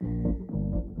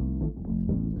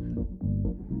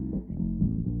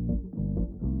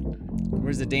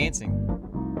Where's the dancing?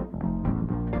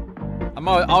 I'm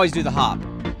always do the hop.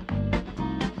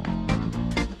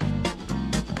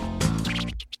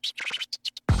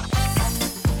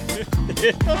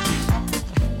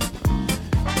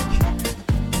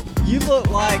 You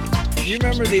look like, you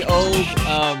remember the old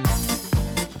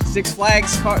Six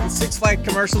Flags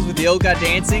commercials with the old guy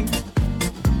dancing?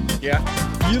 Yeah.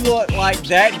 You look like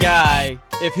that guy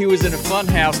if he was in a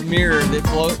funhouse mirror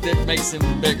that makes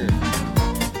him bigger.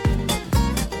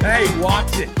 Hey,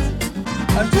 watch it.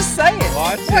 I'm just saying.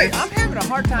 Watch Wait, it. I'm having a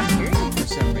hard time hearing you for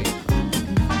some reason.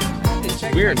 I need to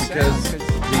check Weird my because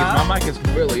sound, my mic is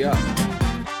completely up.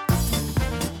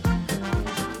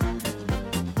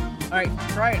 All right,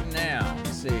 try it now.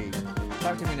 Let's see.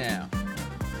 Talk to me now.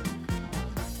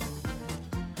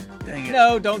 Dang it.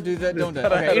 No, don't do that. Don't do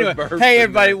that. I Okay, had a anyway, burp hey in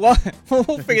everybody, there.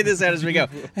 we'll figure this out as we go.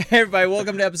 Hey everybody,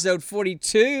 welcome to episode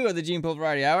 42 of the Gene Pool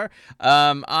Variety Hour.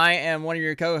 I am one of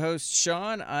your co-hosts,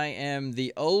 Sean. I am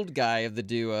the old guy of the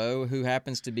duo who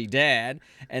happens to be Dad,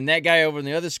 and that guy over on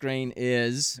the other screen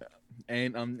is.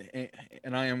 And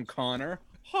I am Connor.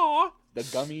 Ha! The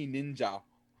gummy ninja.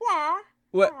 Wah!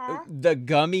 What? The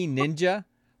Gummy Ninja?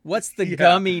 What's the Yeah.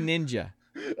 Gummy Ninja?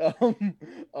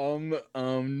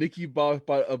 Nikki bought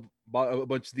a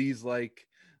bunch of these like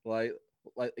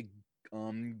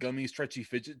gummy stretchy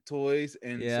fidget toys,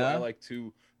 and so Yeah. I like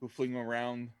to fling them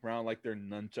around like they're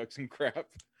nunchucks and crap.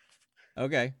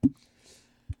 Okay.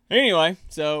 Anyway,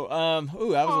 so I was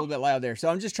a little bit loud there. So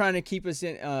I'm just trying to keep us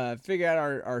in, figure out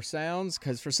our sounds,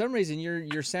 because for some reason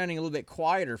you're sounding a little bit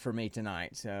quieter for me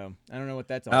tonight. So I don't know what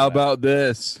that's all How about. about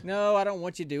this? No, I don't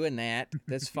want you doing that.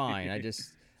 That's fine. I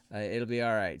just it'll be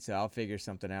all right. So I'll figure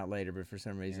something out later. But for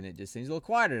some reason it just seems a little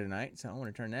quieter tonight. So I want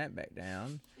to turn that back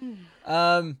down.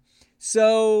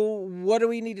 So what do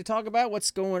we need to talk about?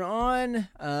 What's going on?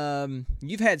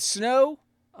 You've had snow.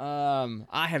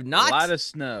 I have not. A lot of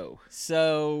snow.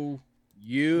 So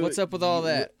what's up with all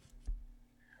that?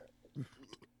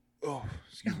 Oh,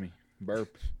 excuse me.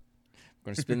 Burp.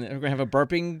 We're gonna have a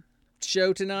burping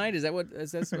show tonight. Is that what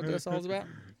this all's about?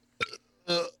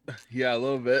 Yeah, a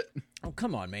little bit. Oh,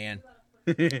 come on, man.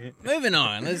 Moving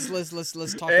on. Let's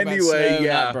talk Anyway, about snow,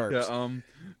 yeah. not burps.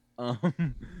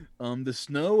 The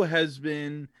snow has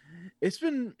been. It's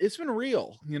been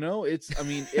real, you know. It's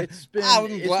been.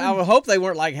 I would hope they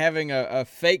weren't like having a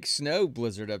fake snow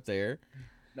blizzard up there.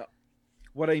 No,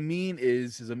 what I mean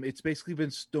is it's basically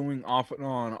been snowing off and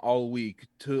on all week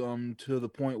to the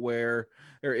point where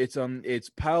it's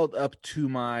piled up to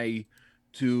my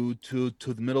to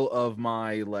the middle of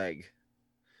my leg.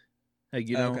 Like,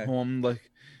 you know, Okay.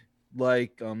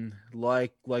 like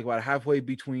about halfway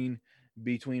between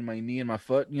my knee and my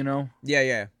foot, you know.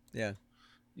 Yeah.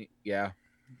 Yeah.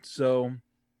 So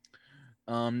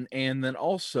and then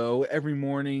also every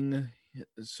morning,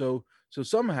 so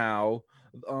somehow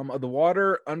the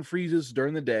water unfreezes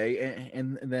during the day,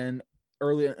 and then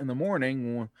early in the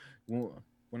morning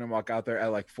when I walk out there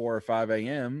at like 4 or 5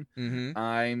 a.m.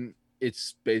 Mm-hmm.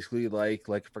 It's basically like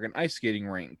a freaking ice skating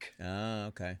rink. Oh,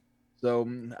 okay. So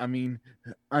I mean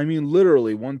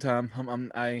literally one time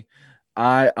I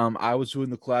was doing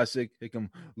the classic like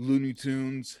Looney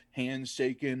Tunes, hands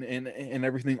shaking and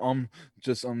everything.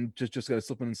 Just gotta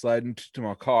slip and slide into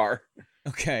my car.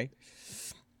 Okay.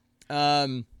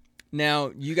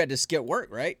 Now you got to skip work,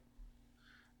 right?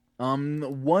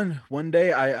 One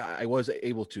day I was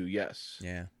able to, yes.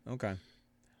 Yeah. Okay.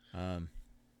 All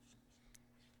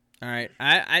right.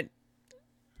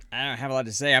 I don't have a lot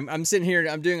to say. I'm sitting here.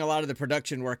 I'm doing a lot of the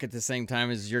production work at the same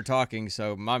time as you're talking.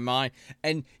 So my mind,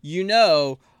 and you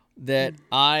know that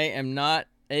I am not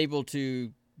able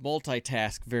to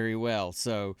multitask very well.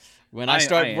 So when I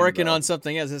start working on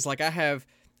something else, it's like I have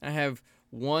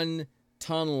one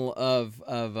tunnel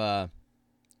of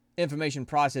information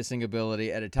processing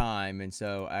ability at a time. And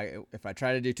so if I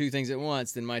try to do two things at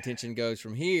once, then my attention goes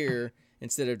from here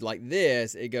instead of like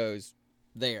this. It goes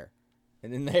there,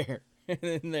 and then there. And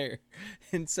then there,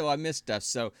 and so I missed stuff.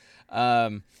 So,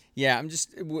 yeah,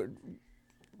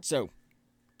 so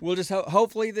we'll just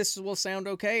hopefully this will sound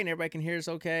okay and everybody can hear us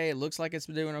okay. It looks like it's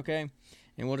doing okay,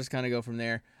 and we'll just kind of go from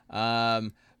there.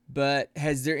 But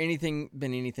has there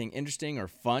been anything interesting or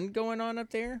fun going on up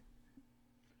there?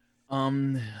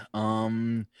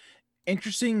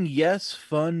 Interesting, yes.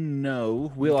 Fun,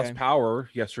 no. We lost power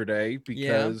yesterday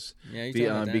because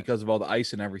because of all the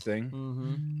ice and everything.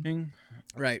 Mm-hmm.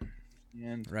 Right.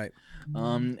 And right.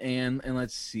 And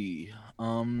let's see.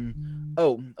 On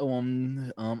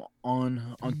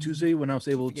Tuesday when I was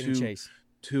able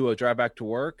to drive back to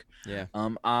work. Yeah.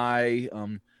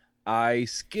 I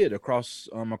skid across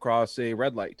a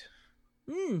red light.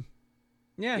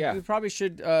 Yeah. We probably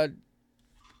should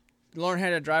learn how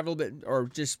to drive a little bit, or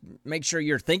just make sure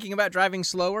you're thinking about driving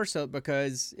slower. So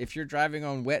because if you're driving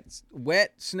on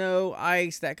wet snow,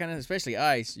 ice, that kind of, especially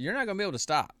ice, you're not gonna be able to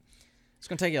stop. It's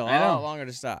gonna take you a lot longer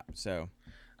to stop. So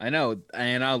I know,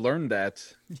 and I learned that.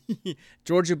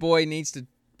 Georgia boy needs to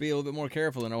be a little bit more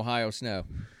careful in Ohio snow.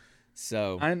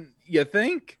 So you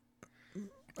think?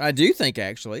 I do think,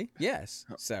 actually, yes.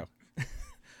 So,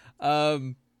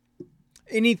 been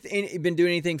doing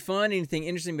anything fun? Anything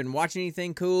interesting? Been watching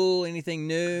anything cool? Anything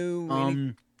new?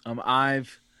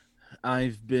 I've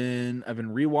been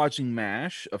rewatching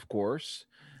MASH, of course.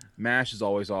 MASH is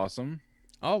always awesome.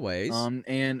 Always.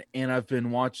 And I've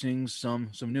been watching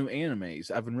some new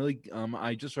animes. I've been really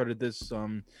I just started this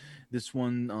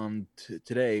one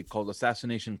today called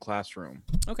Assassination Classroom.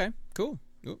 Okay, cool.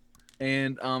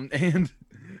 And and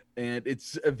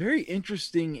it's a very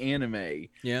interesting anime.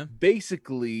 Yeah.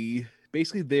 Basically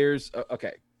there's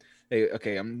okay.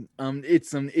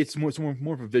 It's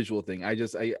more of a visual thing. I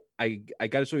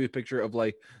got to show you a picture of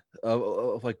like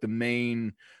the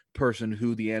main person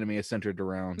who the anime is centered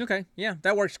around. Okay, yeah,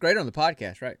 that works great on the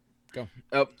podcast, right? Go.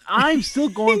 I'm still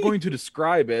going to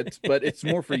describe it, but it's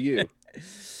more for you.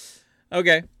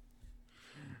 Okay.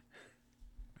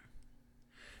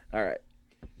 All right.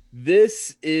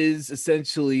 This is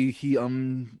essentially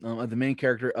the main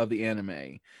character of the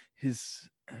anime. His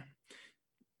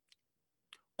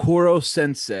Koro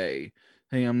Sensei.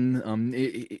 Hey,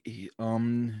 he's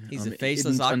a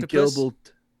faceless octopus.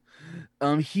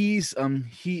 Hey,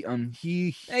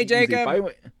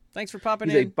 Jacob. Thanks for popping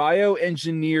in. He's a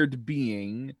bioengineered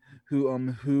being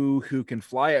who can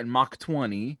fly at Mach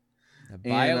 20. A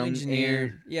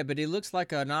bioengineered, yeah, but he looks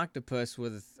like an octopus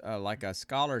with like a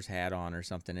scholar's hat on or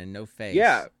something and no face.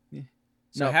 Yeah.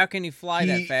 So how can he fly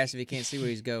that fast if he can't see where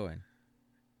he's going?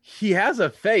 He has a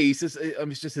face. It's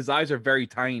just his eyes are very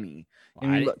tiny. Well,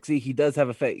 and look, see, he does have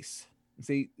a face.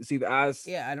 See the eyes?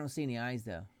 Yeah, I don't see any eyes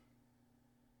though.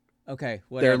 Okay,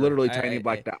 whatever. They're literally tiny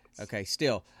black dots. Okay,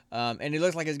 still, and he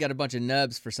looks like he's got a bunch of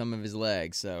nubs for some of his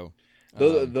legs. So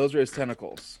those are his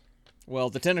tentacles. Well,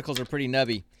 the tentacles are pretty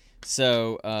nubby,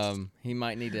 so he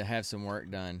might need to have some work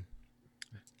done.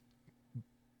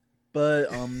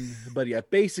 But yeah,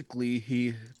 basically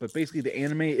the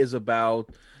anime is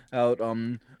about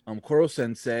Koro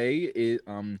Sensei being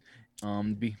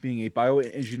a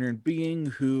bioengineered being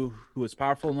who is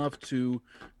powerful enough to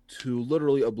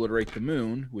literally obliterate the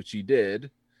moon, which he did.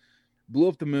 Blew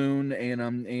up the moon,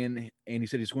 and he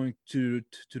said he's going to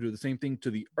do the same thing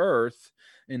to the Earth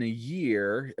in a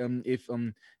year.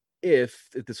 If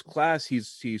this class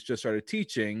he's just started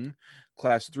teaching,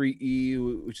 class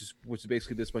 3E, which is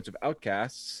basically this bunch of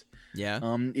outcasts. Yeah.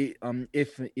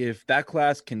 If that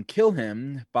class can kill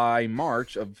him by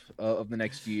March of the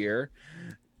next year,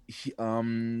 those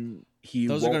are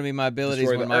going to be my abilities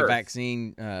when my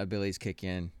vaccine abilities kick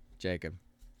in, Jacob.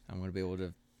 I'm going to be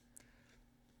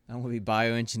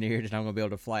bioengineered, and I'm going to be able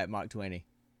to fly at Mach 20.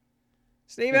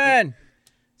 Steven!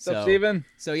 What's up, Steven?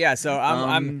 So yeah, so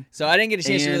I didn't get a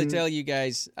chance to really tell you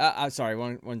guys. I'm sorry,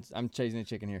 I'm chasing the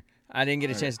chicken here. I didn't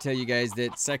get a chance to tell you guys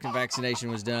that second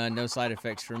vaccination was done, no side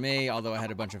effects for me, although I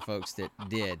had a bunch of folks that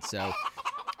did. So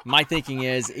my thinking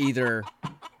is either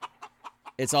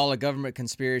it's all a government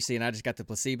conspiracy and I just got the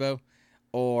placebo,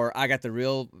 or I got the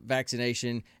real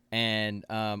vaccination and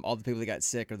all the people that got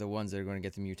sick are the ones that are going to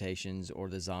get the mutations or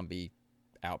the zombie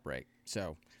outbreak.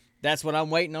 So that's what I'm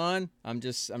waiting on. I'm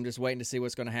just waiting to see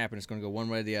what's going to happen. It's going to go one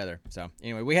way or the other. So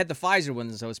anyway, we had the Pfizer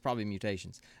ones, so it's probably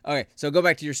mutations. Okay, so go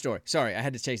back to your story. Sorry, I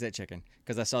had to chase that chicken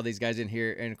because I saw these guys in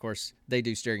here, and of course they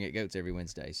do staring at goats every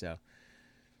Wednesday. So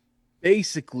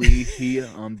basically,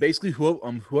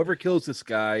 whoever kills this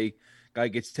guy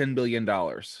gets $10 billion.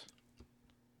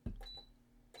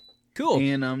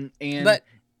 Cool.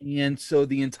 And so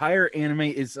the entire anime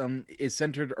is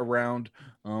centered around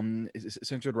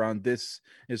this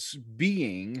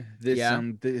being,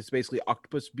 this basically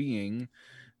octopus being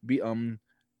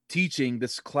teaching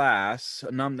this class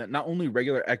not only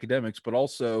regular academics but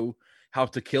also how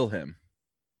to kill him.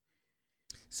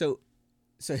 So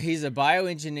he's a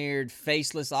bioengineered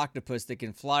faceless octopus that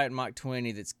can fly at Mach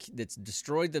 20 that's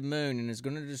destroyed the moon and is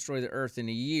going to destroy the Earth in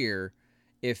a year.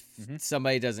 If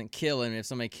somebody doesn't kill him, if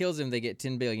somebody kills him, they get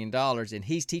 $10 billion, and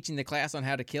he's teaching the class on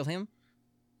how to kill him?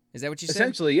 Is that what you said?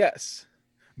 Essentially, yes.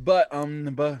 But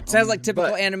sounds like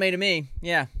typical anime to me.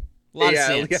 Yeah. A lot of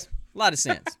sense. Yeah. A lot of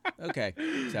sense. Okay.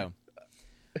 So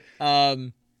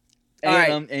all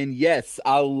right. And yes,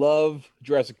 I love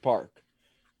Jurassic Park.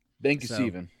 Thank you,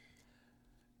 Steven.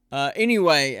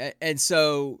 Anyway, and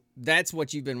so that's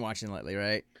what you've been watching lately,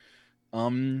 right? That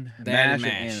and MASH and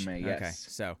MASH. anime. Okay, Yes,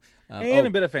 so and a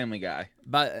bit of Family Guy.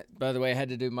 by the way, I had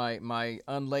to do my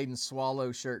unladen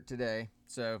swallow shirt today.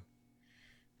 So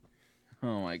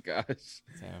Oh my gosh.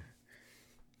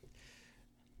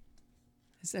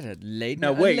 Is that a laden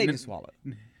Now wait, unladen swallow?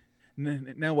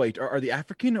 now wait. Are the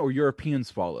African or European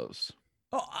swallows?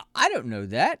 Oh, I don't know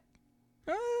that.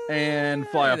 And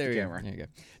fly off there the you camera. Go. There you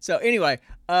go. So anyway,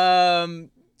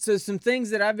 so some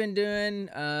things that I've been doing.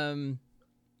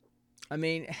 I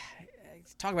mean,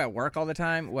 talk about work all the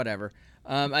time. Whatever.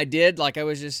 I did, like I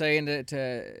was just saying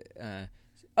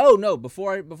oh no!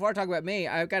 Before I talk about me,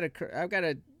 I've got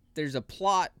a. There's a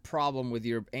plot problem with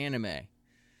your anime.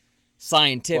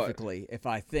 Scientifically, if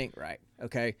I think right.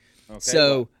 Okay.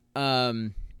 So,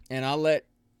 and I'll let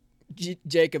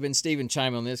Jacob and Steven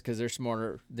chime on this because they're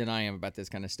smarter than I am about this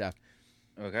kind of stuff.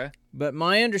 Okay. But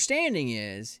my understanding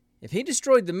is if he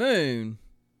destroyed the moon,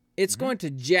 it's going to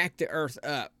jack the Earth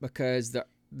up because the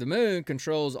moon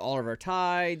controls all of our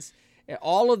tides, and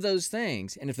all of those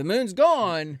things. And if the moon's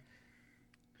gone,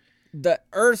 the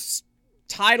Earth's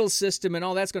tidal system and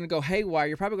all that's going to go haywire.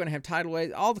 You're probably going to have tidal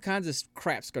waves. All the kinds of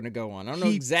crap's going to go on. I don't know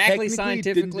exactly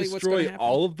scientifically what's going to happen.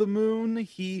 All of the moon.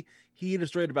 He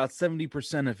destroyed about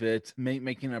 70% of it,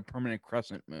 making a permanent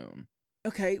crescent moon.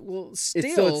 Okay, well,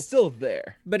 it's still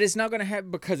there, but it's not going to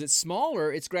have, because it's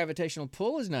smaller. Its gravitational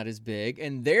pull is not as big,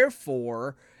 and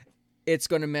therefore, it's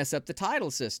going to mess up the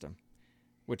tidal system,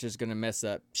 which is going to mess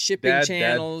up shipping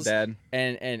channels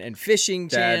and fishing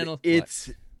channels.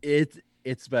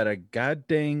 It's about a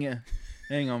goddamn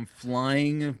I'm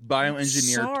flying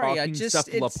bioengineer talking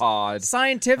cephalopod.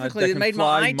 Scientifically, it made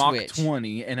my eye Mach twitch.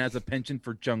 20 and has a penchant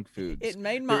for junk foods. It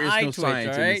made my eye twitch. There is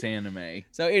no science in this anime.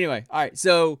 So anyway, all right.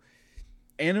 So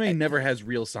anime never has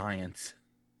real science.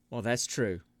 Well, that's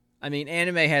true. I mean,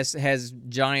 anime has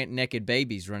giant naked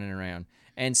babies running around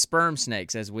and sperm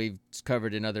snakes, as we've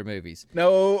covered in other movies.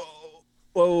 No,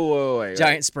 whoa,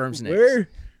 giant sperm snakes.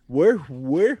 Where'd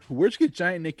you get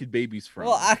giant naked babies from?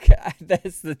 Well,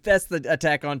 that's the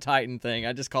Attack on Titan thing.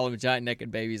 I just call them giant naked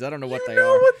babies. I don't know what they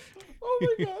are.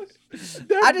 Oh my gosh!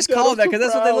 I just call them that because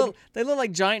that's what they look. They look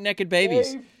like giant naked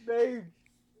babies. Dave.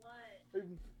 What?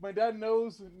 My dad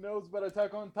knows about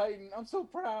Attack on Titan. I'm so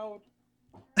proud.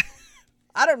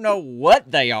 I don't know what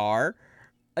they are.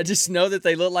 I just know that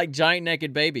they look like giant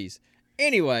naked babies.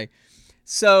 Anyway,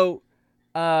 so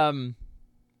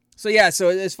So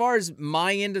as far as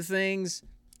my end of things,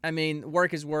 I mean,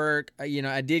 work is work.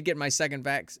 I did get my second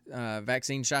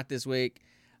vaccine shot this week.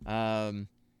 I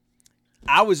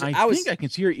think I can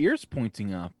see your ears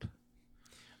pointing up.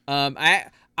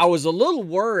 I was a little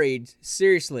worried.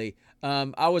 Seriously,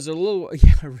 I was a little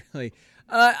really.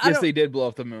 Yes, they did blow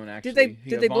up the moon. Actually,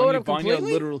 did they blow it up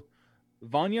completely?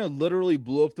 Vanya literally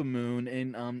blew up the moon,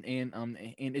 and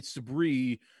its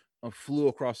debris flew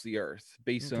across the Earth,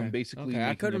 basically. Okay.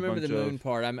 I couldn't remember the moon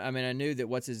part. I mean, I knew that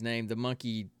what's his name, the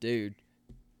monkey dude,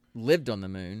 lived on the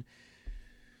moon.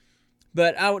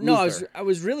 But I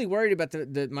was really worried about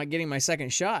my getting my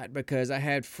second shot because I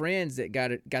had friends that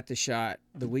got the shot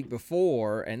the week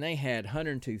before, and they had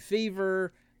 102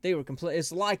 fever. They were complete.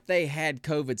 It's like they had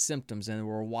COVID symptoms and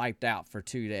were wiped out for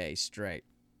 2 days straight.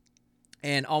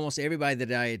 And almost everybody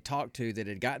that I had talked to that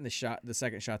had gotten the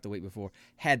second shot the week before,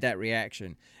 had that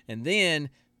reaction. And then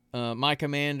my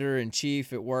commander and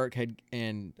chief at work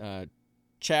and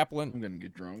chaplain, I'm gonna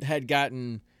get drunk, had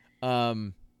gotten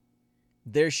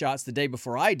their shots the day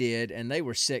before I did, and they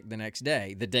were sick the next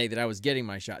day, the day that I was getting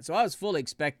my shot. So I was fully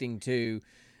expecting to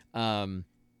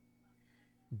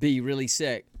be really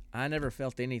sick. I never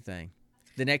felt anything.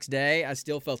 The next day, I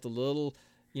still felt a little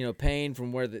pain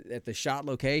from at the shot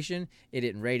location. It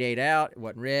didn't radiate out. It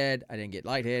wasn't red. I didn't get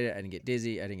lightheaded. I didn't get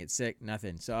dizzy. I didn't get sick.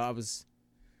 Nothing. So I was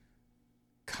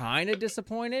kind of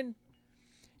disappointed.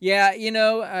 Yeah,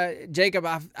 Jacob,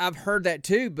 I've heard that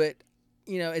too, but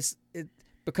it's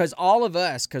because all of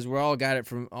us, because we all got it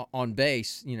from on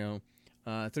base, through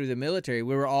the military,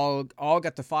 we were all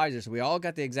got the Pfizer, so we all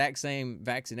got the exact same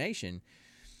vaccination.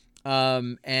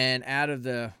 And out of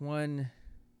the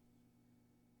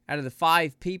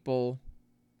 5 people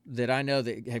that I know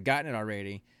that have gotten it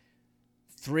already,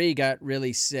 3 got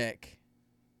really sick,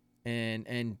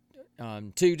 and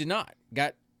 2 did not.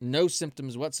 Got no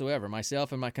symptoms whatsoever.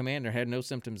 Myself and my commander had no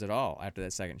symptoms at all after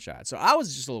that second shot. So I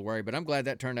was just a little worried, but I'm glad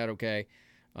that turned out okay.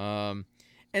 And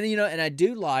I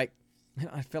do like.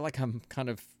 I feel like I'm kind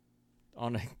of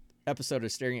on an episode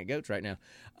of Staring at Goats right now.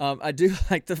 I do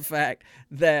like the fact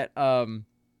that the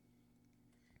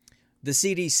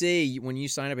CDC, when you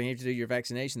sign up and you have to do your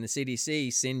vaccination, the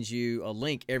CDC sends you a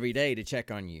link every day to check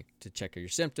on you, to check your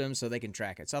symptoms so they can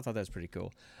track it. So I thought that was pretty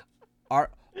cool.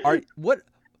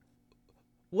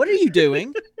 What are you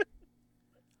doing?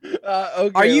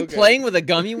 Okay, Are you okay. playing with a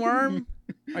gummy worm?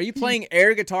 Are you playing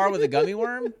air guitar with a gummy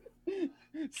worm?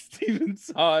 Steven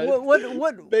saw it.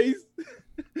 What?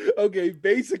 Okay,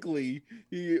 basically,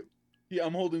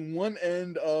 I'm holding one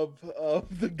end of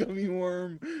the gummy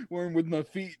worm with my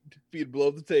feet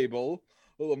below the table.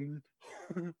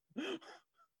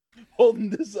 Holding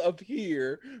this up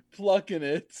here, plucking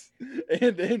it,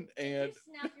 and You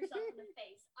snap yourself in the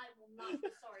face. I will not be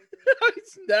sorry for you. I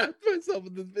snapped myself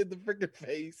in the freaking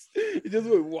face. It just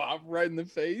went whop right in the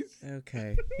face.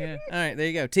 Okay. Yeah. All right. There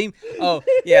you go. Team. Oh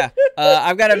yeah.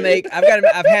 I've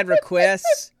had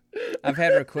requests. I've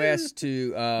had requests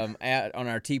to add on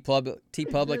our T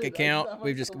Public account.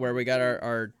 We've just where we got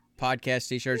our podcast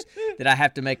T-shirts that I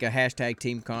have to make a hashtag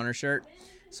Team Connor shirt.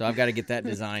 So I've got to get that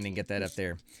designed and get that up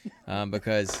there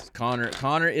because Connor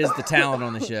is the talent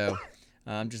on the show.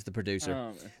 I'm just the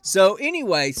producer. So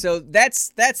anyway, so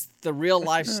that's the real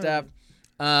life stuff.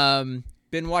 Been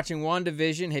watching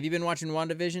WandaVision. Have you been watching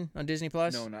WandaVision on Disney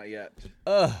Plus? No, not yet.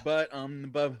 But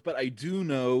I do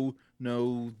know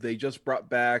they just brought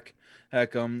back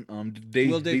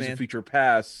Days of Future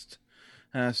Past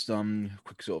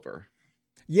Quicksilver.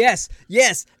 Yes.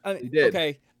 They did.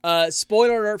 Okay.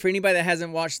 Spoiler alert for anybody that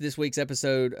hasn't watched this week's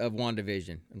episode of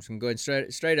WandaVision. I'm just gonna go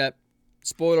ahead straight up.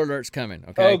 Spoiler alert's coming.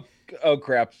 Okay. Oh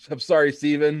crap! I'm sorry,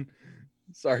 Steven.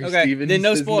 Sorry, okay. Steven. Then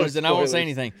no spoilers. Then I won't say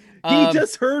anything. He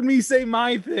just heard me say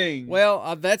my thing.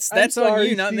 Well, that's on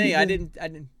you, not me. I didn't.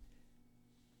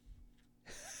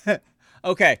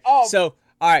 Okay. Oh. So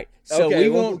all right. So okay, we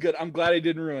won't. Good. I'm glad I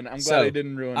didn't ruin it. I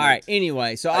didn't ruin it. All right.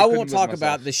 Anyway, so I won't talk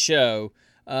about the show.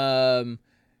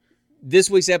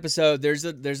 This week's episode, there's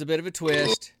a bit of a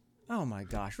twist. Oh my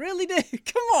gosh, really, dude?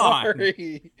 Come on.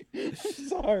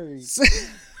 Sorry.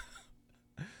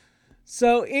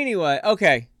 So anyway,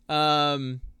 okay.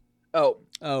 Oh,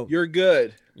 you're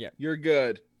good. Yeah, you're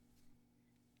good.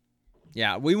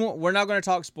 Yeah, we're not going to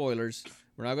talk spoilers.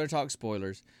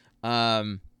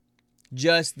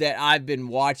 Just that I've been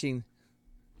watching.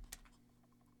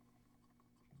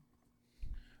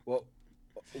 Well,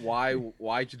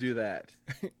 why'd you do that?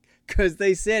 Because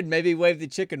they said maybe wave the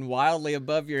chicken wildly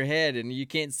above your head, and you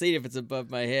can't see it if it's above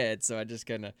my head. So I just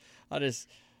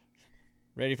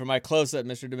ready for my close up,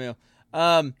 Mr. DeMille.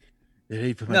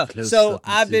 So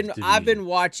I've been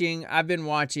watching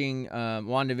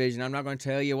WandaVision. I'm not going to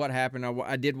tell you what happened.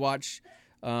 I did watch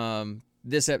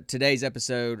today's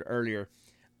episode earlier.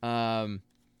 I'm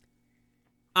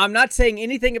not saying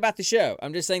anything about the show.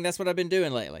 I'm just saying that's what I've been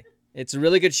doing lately. It's a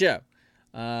really good show.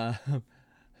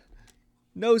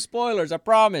 No spoilers, I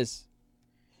promise.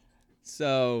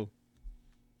 So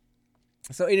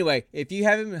anyway, if you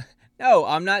haven't, no,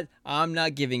 I'm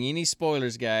not giving any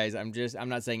spoilers, guys. I'm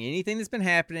not saying anything that's been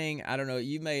happening. I don't know.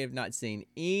 You may have not seen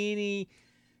any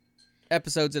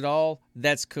episodes at all.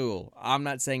 That's cool. I'm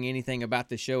not saying anything about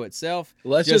the show itself.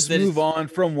 Let's just move on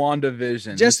from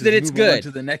WandaVision. Just that it's good.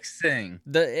 To the next thing.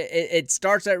 It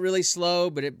starts out really slow,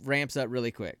 but it ramps up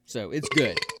really quick. So it's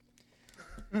good.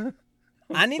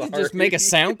 I need to just make a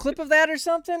sound clip of that or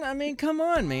something. I mean, come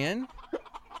on, man.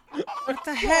 What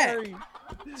the heck?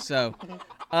 So,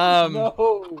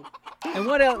 no. And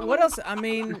what else? I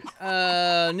mean,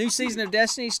 new season of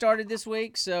Destiny started this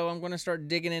week, so I'm going to start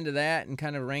digging into that and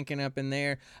kind of ranking up in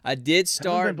there. I haven't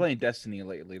been playing Destiny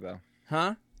lately, though.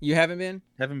 Huh? You haven't been?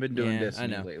 Haven't been doing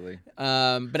Destiny lately.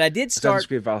 But I did start. Assassin's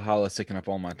Creed Valhalla taking up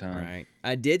all my time. Right.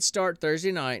 I did start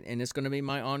Thursday night, and it's going to be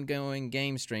my ongoing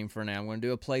game stream for now. I'm going to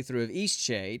do a playthrough of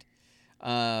Eastshade,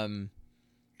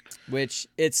 which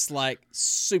it's like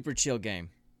super chill game.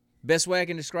 Best way I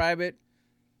can describe it: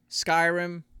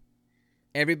 Skyrim.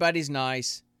 Everybody's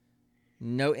nice.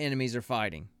 No enemies are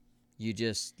fighting. You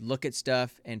just look at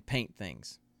stuff and paint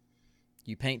things.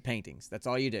 You paint paintings. That's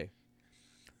all you do.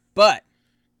 But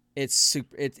it's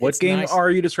super. What game nice. Are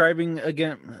you describing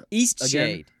again?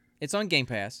 Eastshade. It's on Game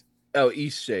Pass. Oh,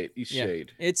 Eastshade.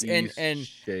 It's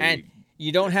and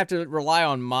you don't have to rely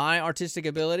on my artistic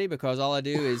ability because all I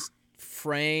do is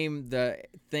frame the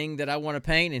thing that I want to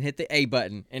paint and hit the A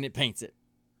button and it paints it.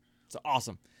 It's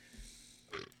awesome.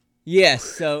 Yes,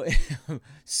 so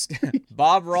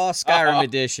Bob Ross Skyrim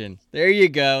edition. There you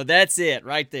go. That's it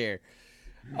right there.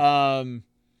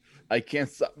 I can't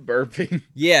stop burping.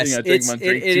 Yes, it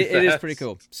is pretty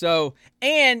cool. So,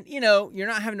 and, you're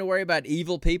not having to worry about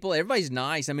evil people. Everybody's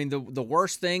nice. I mean, the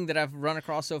worst thing that I've run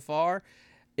across so far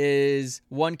is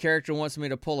one character wants me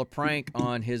to pull a prank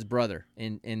on his brother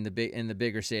in the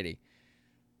bigger city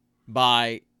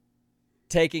by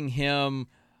taking him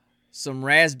some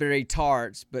raspberry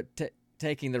tarts, but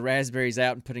taking the raspberries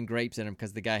out and putting grapes in them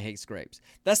because the guy hates grapes.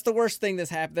 That's the worst thing that's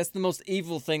happened. That's the most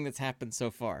evil thing that's happened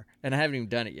so far, and I haven't even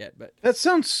done it yet. But That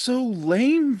sounds so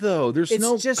lame, though. There's It's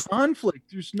no just-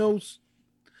 conflict. There's no.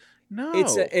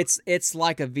 it's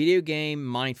like a video game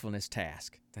mindfulness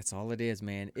task. That's all it is,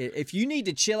 man. If you need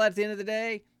to chill at the end of the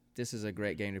day, this is a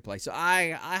great game to play. So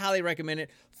I highly recommend it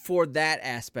for that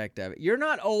aspect of it. You're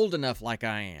not old enough like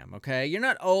I am, okay? You're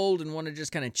not old and want to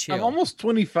just kind of chill. I'm almost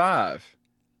 25.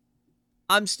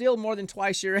 I'm still more than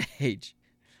twice your age.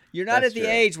 You're not That's at the true.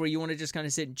 age where you want to just kind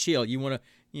of sit and chill. You want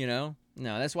to,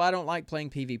 no, that's why I don't like playing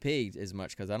PvP as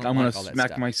much because I don't I'm like gonna all that smack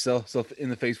stuff. myself in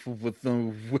the face with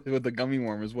the gummy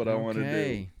worm is what I want to do.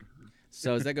 Okay.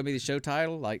 So is that gonna be the show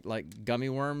title, like Gummy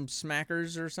Worm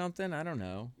Smackers or something? I don't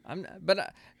know.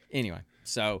 Anyway.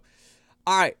 So,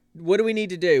 all right, what do we need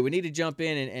to do? We need to jump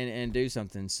in and do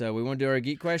something. So we want to do our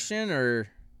geek question, or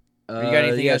you got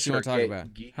anything else you want to talk about?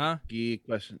 Huh? Geek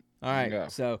question. All right. Yeah.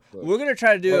 So Look. we're gonna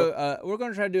try to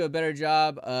do a better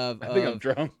job of. I think I'm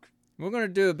drunk. We're gonna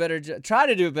do a better try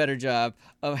to do a better job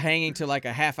of hanging to like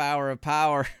a half hour of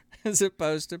power as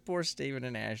opposed to poor Steven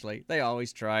and Ashley. They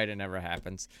always try it, it never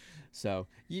happens. So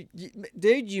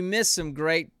dude, you missed some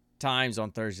great times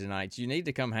on Thursday nights. You need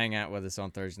to come hang out with us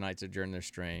on Thursday nights during their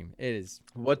stream. It is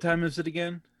What time is it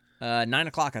again?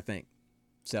 9:00, I think.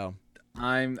 So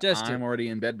I'm already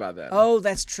in bed by then. oh,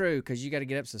 that's true because you got to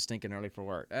get up so stinking early for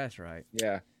work. That's right.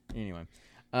 Yeah. Anyway,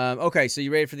 okay. So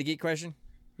you ready for the geek question?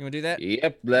 You want to do that?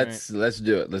 Yep. Let's do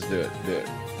it. Let's do it.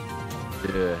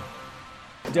 Yeah.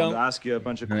 I Don't. want to ask you a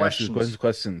bunch of Questions. questions.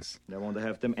 Questions. I want to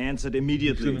have them answered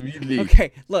immediately.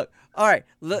 Okay, look. All right,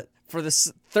 look. For the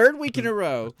third week in a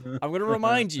row, I'm going to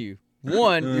remind you.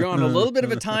 One, you're on a little bit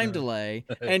of a time delay,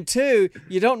 and two,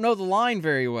 you don't know the line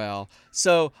very well.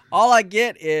 So all I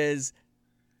get is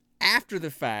after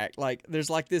the fact, like there's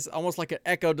like this almost like an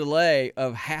echo delay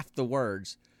of half the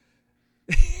words.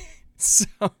 so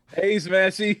Hey,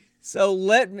 Smashy. so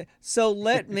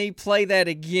let me play that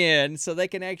again so they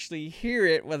can actually hear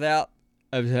it without.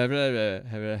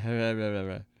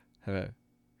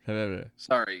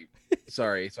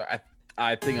 Sorry.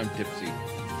 I think I'm tipsy.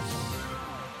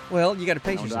 Well, you got to I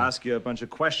pace want to yourself. ask you a bunch of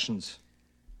questions.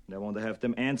 I want to have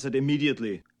them answered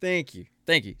immediately. Thank you.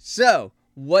 So,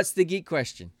 what's the geek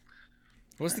question?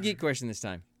 What's the geek question this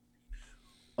time?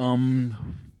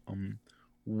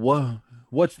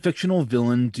 What fictional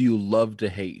villain do you love to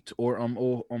hate, or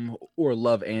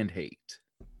love and hate?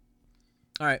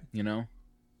 All right. You know.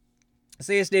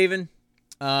 See you, Steven.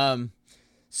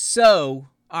 So,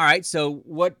 all right. So,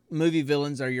 what movie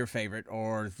villains are your favorite,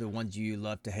 or the ones you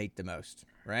love to hate the most?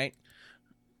 Right.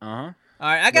 Uh huh. All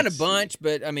right. I got Let's a see. bunch,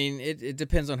 but I mean, it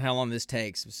depends on how long this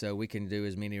takes. So we can do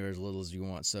as many or as little as you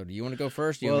want. So, do you want to go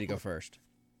first? Or do you want me to go first?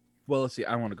 Well, let's see.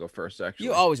 I want to go first. Actually.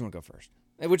 You always want to go first,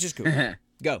 which is cool.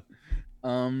 Go.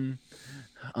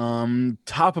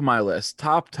 Top of my list.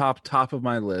 Top of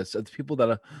my list of the people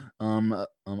that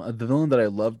the villain that I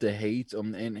love to hate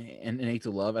and hate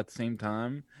to love at the same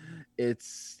time.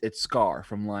 It's Scar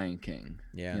from Lion King.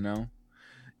 Yeah. You know,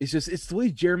 it's the way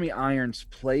Jeremy Irons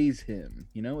plays him.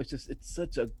 You know, it's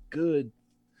such a good.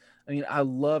 I mean, I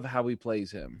love how he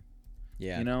plays him.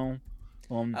 Yeah. You know,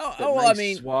 that well, I nice,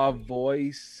 mean- suave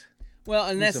voice. Well,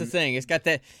 and that's the Some- thing. It's got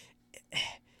that.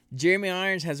 Jeremy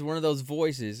Irons has one of those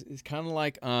voices. It's kind of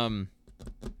like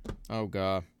oh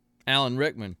god, Alan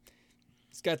Rickman.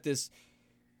 It's got this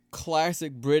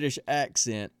classic British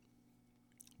accent,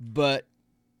 but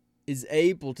is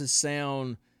able to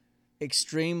sound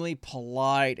extremely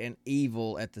polite and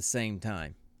evil at the same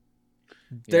time.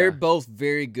 They're Yeah. both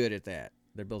very good at that.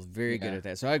 They're both very good Yeah. at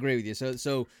that. So I agree with you.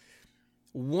 So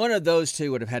one of those two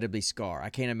would have had to be Scar. I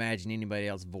can't imagine anybody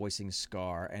else voicing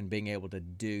Scar and being able to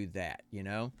do that, you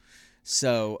know?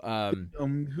 So,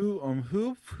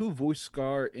 Who voiced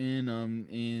Scar in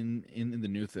the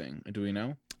new thing? Do we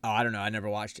know? oh, I don't know. I never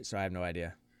watched it, so I have no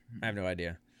idea.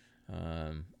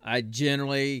 I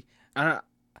generally, I don't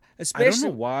especially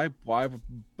know why,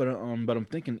 but I'm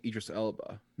thinking Idris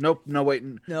Elba. Nope, no wait,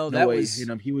 no, that wait. was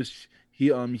He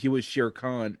was Shere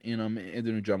Khan in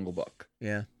the new Jungle Book.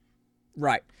 yeah,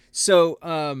 right. So,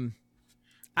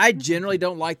 I generally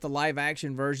don't like the live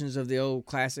action versions of the old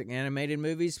classic animated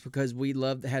movies because we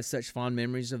love to have such fond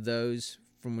memories of those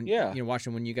from when Yeah.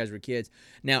 watching when you guys were kids.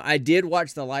 Now, I did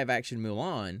watch the live action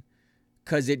Mulan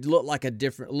because it looked like a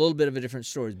little bit of a different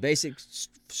story, basic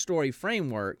story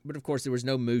framework, but of course there was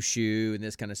no Mushu and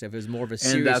this kind of stuff. It was more of a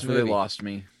serious And that's where movie. they lost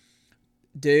me.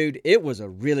 Dude, it was a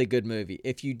really good movie.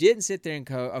 If you didn't sit there and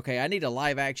go, okay, I need a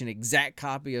live action exact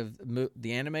copy of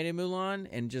the animated Mulan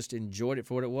and just enjoyed it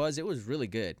for what it was really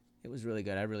good. It was really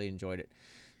good. I really enjoyed it.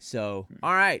 So,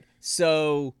 all right.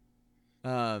 So,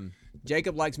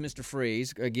 Jacob likes Mr.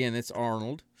 Freeze. Again, that's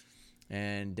Arnold,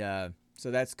 and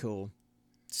so that's cool.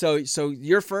 So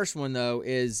your first one though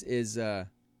is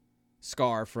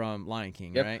Scar from Lion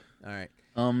King, Yep. right? All right.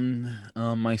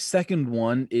 My second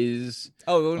one is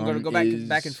Oh, we're going to go back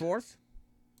and is- forth.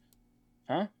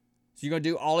 huh? So you're going to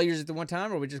do all of yours at the one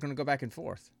time, or are we just going to go back and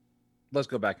forth? Let's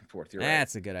go back and forth. You're right.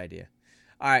 That's a good idea.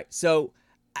 All right. So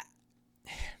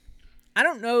I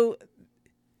don't know.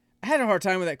 I had a hard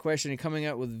time with that question and coming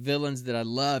up with villains that I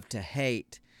love to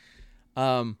hate.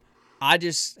 I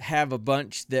just have a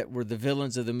bunch that were the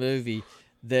villains of the movie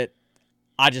that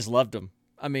I just loved them.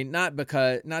 I mean, not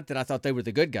that I thought they were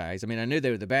the good guys. I mean, I knew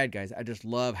they were the bad guys. I just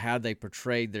love how they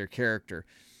portrayed their character.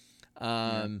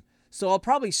 So I'll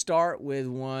probably start with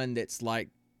one that's like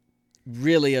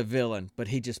really a villain, but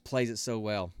he just plays it so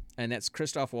well. And that's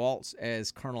Christoph Waltz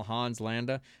as Colonel Hans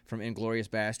Landa from Inglourious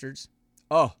Bastards.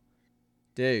 Oh,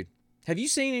 dude. Have you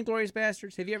seen Inglourious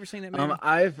Bastards? Have you ever seen that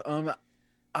movie?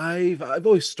 I've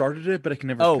always started it, but I can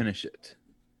never finish it.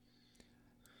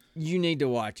 You need to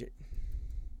watch it.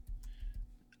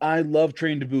 I love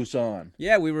Train to Busan.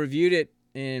 Yeah, we reviewed it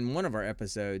in one of our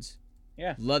episodes.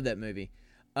 Yeah. Love that movie.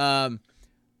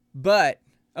 But,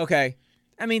 okay.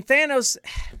 I mean, Thanos,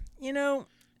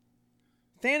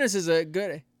 Thanos is a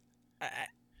good...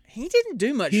 he didn't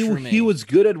do much for me. He was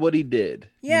good at what he did.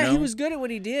 Yeah, you know? he was good at what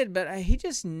he did, but he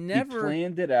just never... He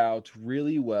planned it out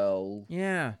really well.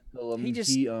 Yeah.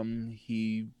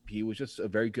 He was just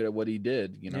very good at what he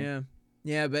did, you know? Yeah.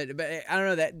 Yeah, but I don't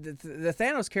know, that the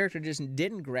Thanos character just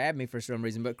didn't grab me for some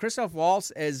reason. But Christoph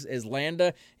Waltz as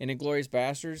Landa in Inglourious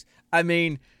Bastards, I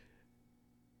mean,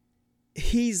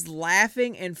 he's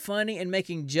laughing and funny and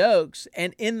making jokes,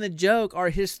 and in the joke are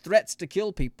his threats to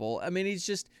kill people. I mean,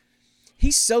 he's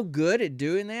so good at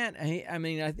doing that.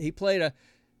 He played a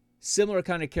similar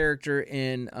kind of character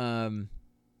in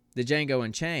the Django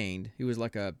Unchained. He was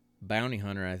like a bounty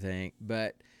hunter, I think,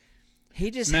 but he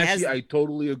just has... I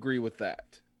totally agree with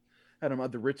that. Had him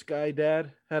the rich guy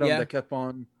dad. Had him Yeah. that kept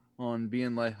on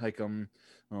being like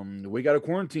we got to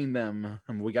quarantine them.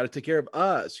 We got to take care of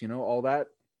us. You know, all that.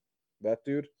 That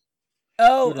dude.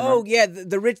 Yeah,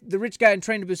 the rich guy in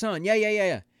Train to Busan.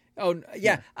 Yeah. Oh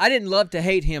yeah, I didn't love to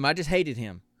hate him. I just hated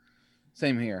him.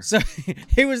 Same here. So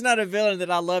he was not a villain that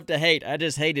I loved to hate. I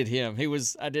just hated him.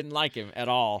 I didn't like him at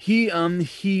all. He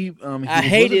hated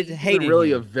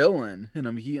really him. a villain,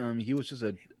 and he was just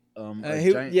a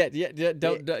giant.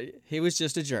 He was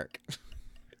just a jerk.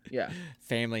 Yeah.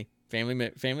 Family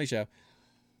show.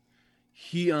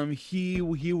 He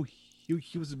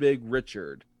was a big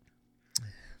Richard.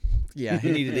 Yeah,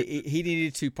 he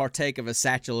needed to partake of a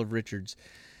satchel of Richards.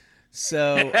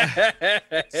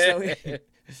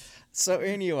 So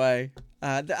anyway,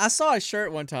 I saw a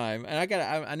shirt one time, and I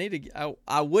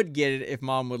would get it if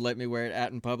Mom would let me wear it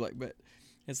out in public, but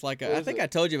it's like I think I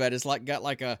told you about it. It's like got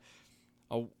like a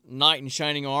knight in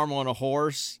shining armor on a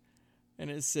horse, and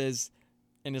it says,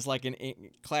 and it's like in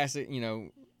classic,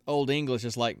 old English.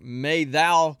 It's like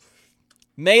mayest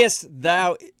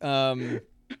thou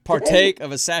partake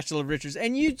of a satchel of Richards,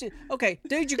 and okay,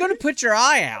 dude, you're gonna put your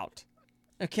eye out,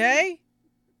 okay?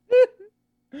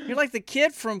 You're like the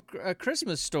kid from A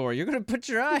Christmas Story. You're gonna put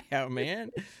your eye out,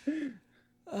 man.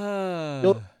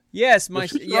 Yes,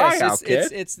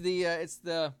 it's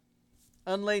the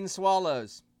unladen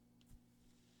swallows.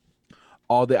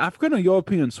 All the African or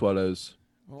European swallows.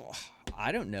 Oh,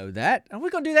 I don't know that. Are we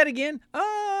gonna do that again?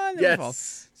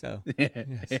 Yes. So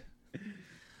yes.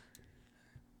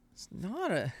 It's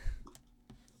not a.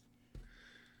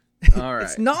 All right.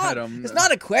 It's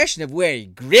not a question of where he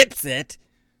grips it.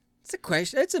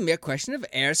 It's a mere question of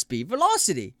airspeed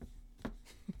velocity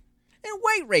and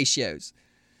weight ratios.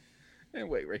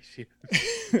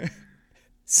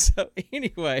 So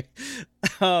anyway,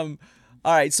 all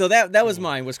right. So that was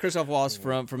mine. Was Christoph Waltz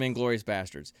from Inglourious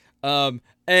Bastards.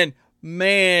 And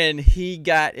man, he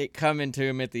got it coming to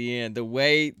him at the end. The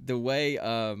way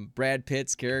Brad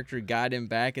Pitt's character got him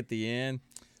back at the end,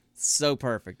 so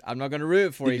perfect. I'm not going to ruin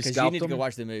it for you because you need to go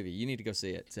watch the movie. You need to go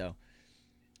see it.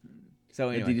 So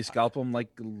anyway. Did he scalp him like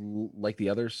the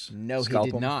others? No,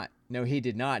 he did not. No, he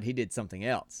did not. He did something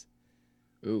else.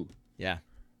 Ooh. Yeah.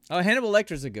 Oh, Hannibal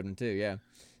Lecter's a good one too. Yeah.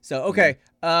 So okay.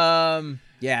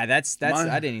 Yeah, that's.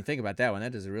 I didn't even think about that one.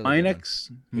 That is a really. My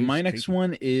next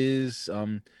one is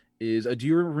do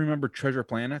you remember Treasure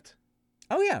Planet?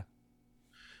 Oh yeah.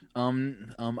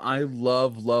 I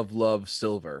love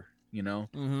Silver. You know.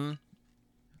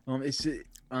 Mm-hmm. It's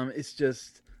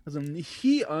just.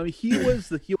 He was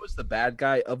the bad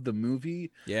guy of the movie.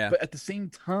 Yeah. But at the same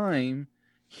time,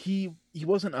 he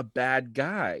wasn't a bad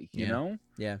guy, you Yeah. know.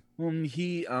 Yeah.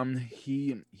 He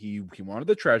wanted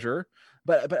the treasure,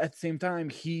 but at the same time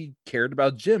he cared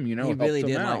about Jim, you know, He really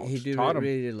helped him did out, taught him.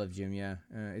 really did love Jim. Yeah,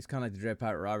 it's kind of like the Dread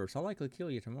Pirate Roberts. I'll likely kill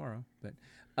you tomorrow. But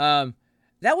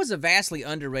that was a vastly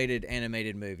underrated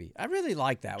animated movie. I really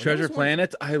like that one. Treasure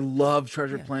Planet. I love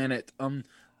Treasure Planet.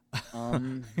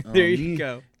 There you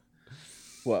go.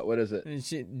 What is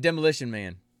it? Demolition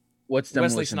Man. What's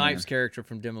Demolition Wesley Snipes' Man? character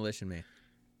from Demolition Man.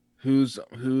 Who's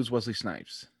Wesley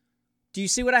Snipes? Do you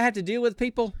see what I have to deal with,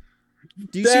 people?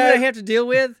 Do you see what I have to deal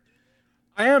with?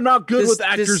 I am not good with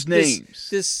actors' names.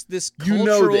 This You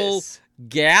know cultural this.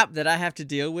 gap that I have to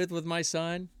deal with my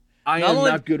son. I am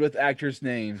not good with actors'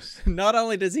 names. Not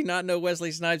only does he not know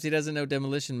Wesley Snipes, he doesn't know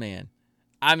Demolition Man.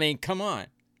 I mean, come on.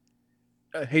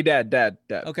 Hey, Dad.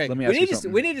 Okay, Let me ask you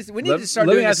something. we need to start.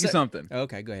 Let doing me ask you something.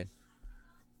 Okay, go ahead.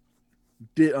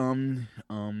 Did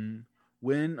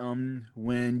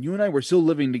when you and I were still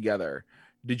living together,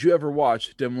 did you ever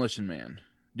watch Demolition Man?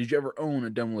 Did you ever own a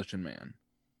Demolition Man?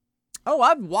 Oh,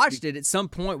 I've watched it at some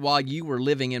point while you were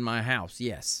living in my house.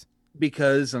 Yes.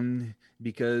 Because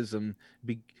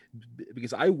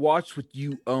I watched what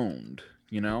you owned,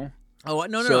 you know? Oh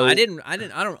no, So- I didn't. I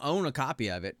don't own a copy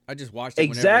of it. I just watched it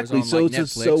Exactly. whenever it was on, like, So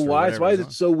it's Netflix so or why whatever is was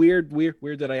it so weird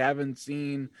that I haven't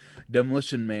seen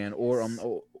Demolition Man or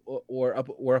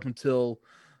up until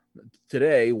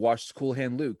today watched Cool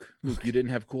Hand Luke. Luke, you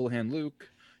didn't have Cool Hand Luke,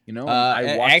 you know?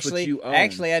 I watched what you owned.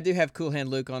 Actually, I do have Cool Hand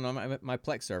Luke on my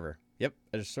Plex server. Yep,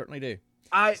 I certainly do.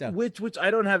 Which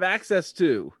I don't have access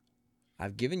to.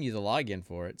 I've given you the login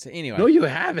for it. So anyway, No, you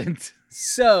haven't.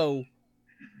 so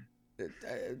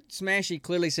Smashy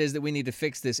clearly says that we need to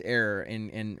fix this error,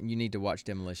 and you need to watch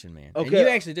Demolition Man. Okay, and you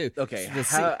actually do. Okay,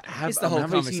 it's the whole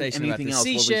have I seen conversation about anything the else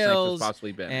Wesley Snipes has seashells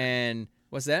possibly been? and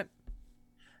what's that?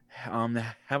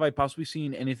 Have I possibly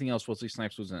seen anything else Wesley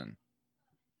Snipes was in?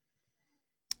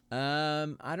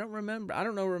 I don't remember. I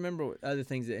don't remember what other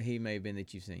things that he may have been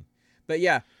that you've seen. But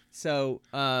yeah, so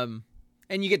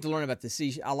and you get to learn about the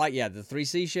sea. I like the 3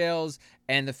 seashells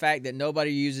and the fact that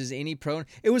nobody uses any pronoun.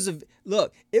 It was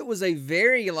a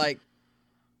very like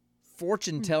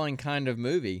fortune telling kind of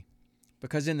movie,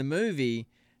 because in the movie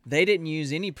they didn't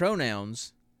use any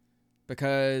pronouns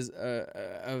because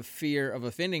of fear of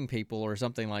offending people or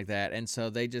something like that, and so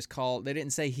they just they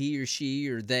didn't say he or she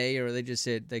or they, or they just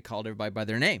said they called everybody by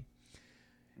their name.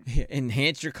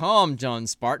 Enhance your calm, John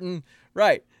Spartan.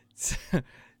 Right.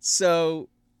 So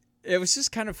it was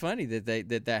just kind of funny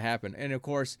that happened. And of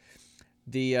course,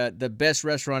 the best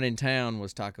restaurant in town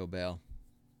was Taco Bell.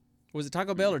 Was it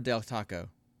Taco Bell or Del Taco?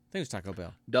 I think it was Taco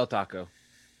Bell. Del Taco.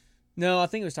 No, I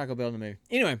think it was Taco Bell in the movie.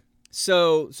 Anyway,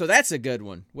 so that's a good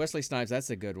one. Wesley Snipes,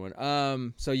 that's a good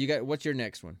one. So you got, what's your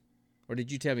next one? Or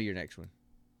did you tell me your next one?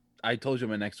 I told you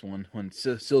my next one.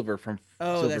 Silver from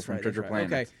Treasure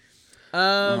Planet. Okay.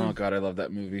 Oh God, I love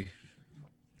that movie.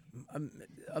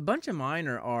 A bunch of mine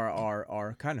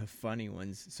are kind of funny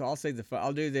ones. So I'll say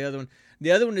I'll do the other one.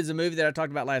 The other one is a movie that I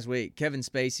talked about last week. Kevin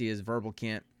Spacey is Verbal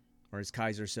Kent, or as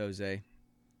Kaiser Soze.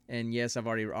 And yes, I've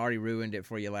already ruined it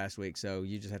for you last week, so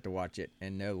you just have to watch it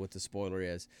and know what the spoiler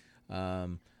is. I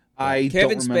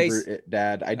don't remember it,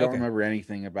 Dad. I don't remember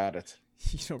anything about it.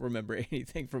 You don't remember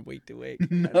anything from week to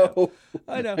week. No,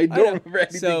 I know. I don't remember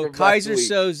anything. So from Kaiser last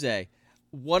week. Soze,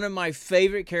 one of my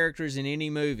favorite characters in any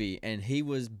movie, and he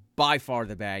was by far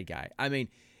the bad guy. I mean,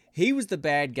 he was the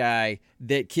bad guy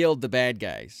that killed the bad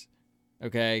guys.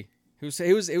 Okay, it was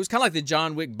kind of like the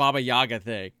John Wick Baba Yaga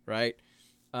thing, right?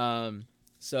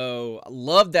 So I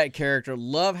love that character.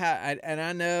 Love how, and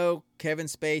I know Kevin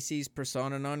Spacey's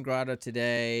persona non grata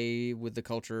today with the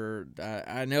culture.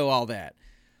 I know all that,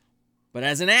 but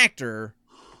as an actor,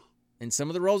 in some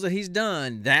of the roles that he's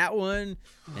done, that one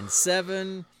and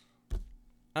Seven,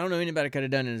 I don't know anybody could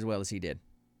have done it as well as he did.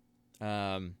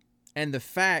 And the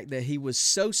fact that he was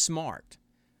so smart.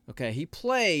 Okay, he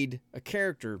played a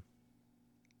character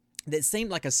that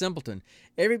seemed like a simpleton.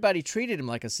 Everybody treated him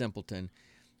like a simpleton,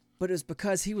 but it was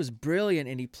because he was brilliant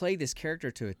and he played this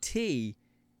character to a T,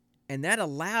 and that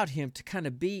allowed him to kind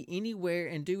of be anywhere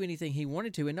and do anything he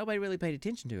wanted to, and nobody really paid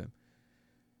attention to him.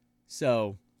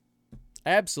 So,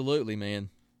 absolutely, man.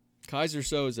 Kaiser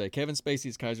Soze. Kevin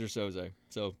Spacey's Kaiser Soze.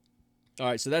 So, all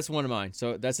right, so that's one of mine.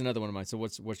 So that's another one of mine. So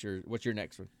what's your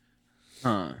next one?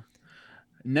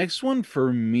 Next one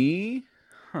for me,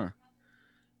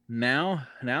 Now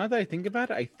that I think about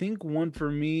it, I think one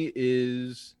for me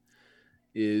is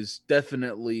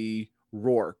definitely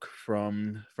Rourke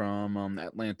from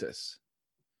Atlantis.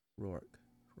 Rourke.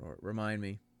 Remind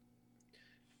me.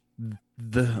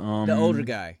 The The older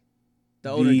guy. The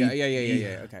older guy.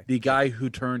 Yeah. Okay. The guy who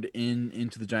turned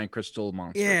into the giant crystal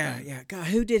monster. Yeah, thing. yeah. God,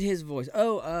 who did his voice?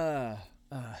 Oh,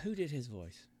 who did his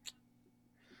voice?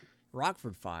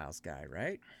 Rockford Files guy,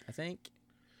 right? I think.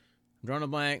 I'm drawing a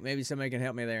blank. Maybe somebody can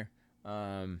help me there.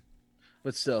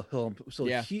 But still,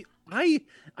 Yeah.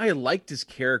 I liked his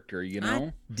character, you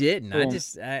know. I didn't.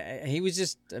 Well- He was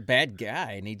just a bad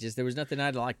guy, and there was nothing I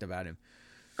liked about him.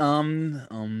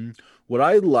 What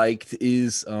I liked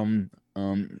is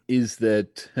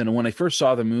that, and when I first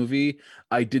saw the movie,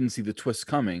 I didn't see the twist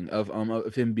coming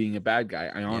of him being a bad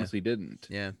guy. I honestly didn't.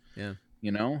 Yeah.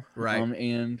 You know, Right.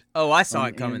 And Oh, I saw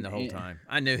it coming and- the whole and- time.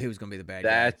 I knew he was going to be the bad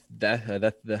guy.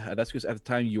 that's because at the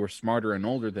time you were smarter and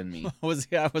older than me.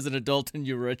 I was an adult and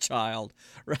you were a child,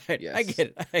 right? I Yes.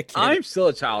 get it. I'm still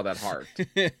a child at heart.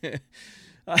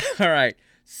 All right.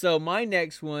 So my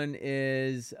next one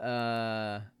is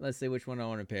let's see which one I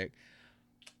want to pick.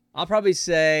 I'll probably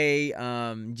say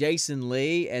Jason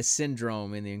Lee as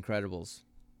Syndrome in The Incredibles.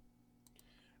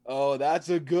 Oh, that's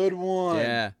a good one.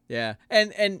 Yeah.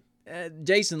 And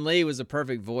Jason Lee was a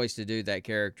perfect voice to do that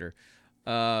character.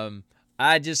 And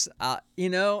I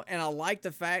like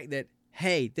the fact that,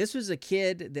 hey, this was a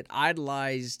kid that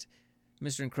idolized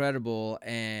Mr. Incredible,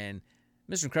 and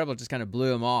Mr. Incredible just kind of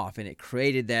blew him off, and it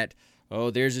created that,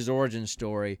 there's his origin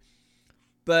story.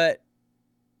 But,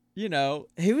 he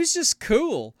was just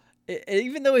cool.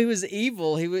 Even though he was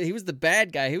evil, he was the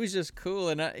bad guy. He was just cool,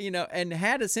 and and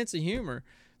had a sense of humor.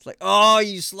 It's like, oh,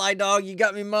 you sly dog, you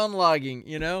got me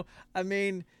monologuing, I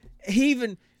mean,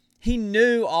 he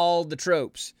knew all the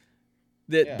tropes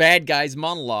that bad guys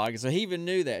monologue, so he even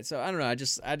knew that. So I don't know,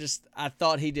 I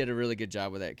thought he did a really good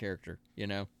job with that character,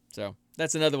 So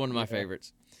that's another one of my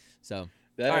favorites. So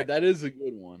that is a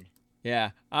good one.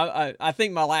 Yeah, I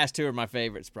think my last two are my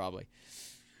favorites probably,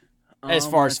 as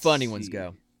far as funny ones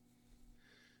go.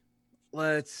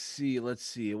 Let's see.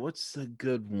 What's a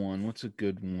good one?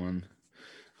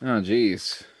 Oh,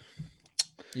 geez.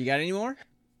 You got any more?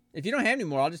 If you don't have any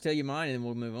more, I'll just tell you mine and then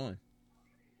we'll move on.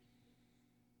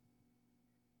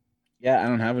 Yeah, I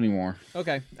don't have any more.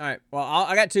 Okay. All right. Well,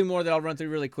 I got two more that I'll run through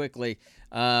really quickly.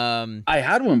 I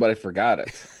had one, but I forgot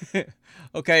it.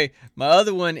 Okay. My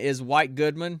other one is White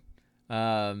Goodman.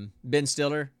 Ben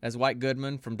Stiller as White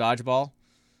Goodman from Dodgeball.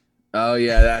 Oh,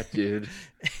 yeah, that dude.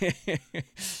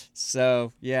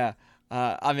 So, yeah.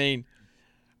 I mean,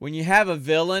 when you have a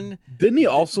villain, Didn't he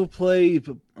also play a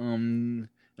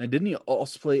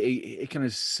kind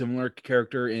of similar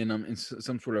character in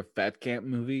some sort of fat camp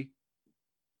movie?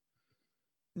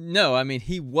 no, I mean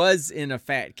he was in a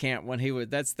fat camp when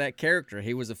that's that character.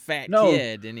 He was a fat No.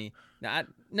 kid, and he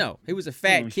was a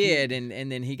fat No, kid, and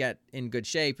then he got in good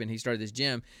shape and he started this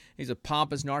gym. He's a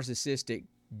pompous, narcissistic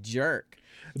jerk.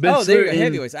 Ben There you Stiller go, in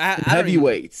Heavyweights. I don't even-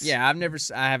 Heavyweights. Yeah,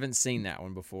 I haven't seen that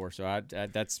one before, so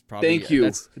that's probably. Thank you,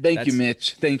 that's-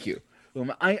 Mitch. Thank you.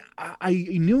 I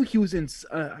knew he was in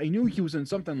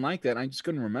something like that. I just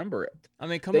couldn't remember it. I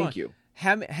mean, come on. Thank you.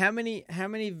 How many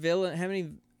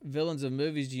villains of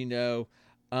movies do you know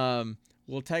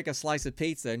will take a slice of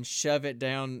pizza and shove it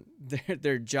down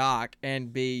their jock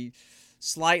and be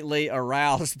slightly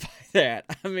aroused by that?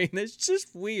 I mean, it's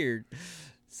just weird.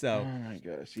 So, Oh my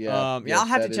gosh, yeah. I'll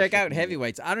have to that check is out something.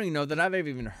 Heavyweights. I don't even know that I've ever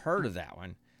even heard of that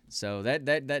one. So that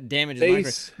damages my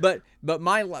Base. career. But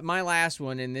my last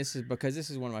one, and this is because this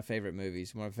is one of my favorite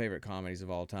movies, one of my favorite comedies of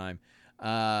all time,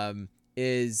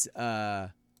 is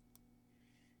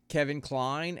Kevin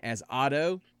Kline as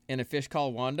Otto in A Fish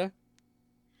Called Wanda.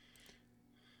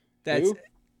 That's Who?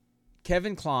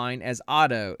 Kevin Kline as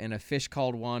Otto in A Fish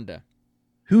Called Wanda.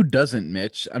 Who doesn't,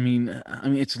 Mitch? I mean,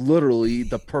 it's literally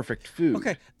the perfect food.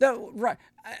 Okay, right.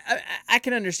 I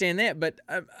can understand that, but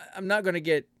I'm not going to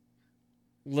get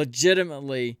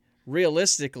legitimately,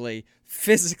 realistically,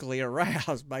 physically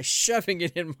aroused by shoving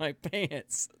it in my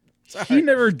pants. Sorry. He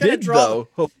never Gotta did draw-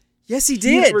 though. Yes, he He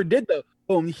did. never did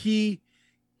though. He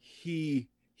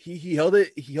held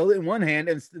it. He held it in one hand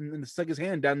and stuck his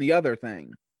hand down the other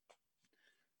thing.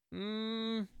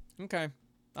 Okay.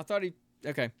 I thought he.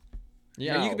 Okay.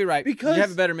 Yeah, you No, could be right. because- you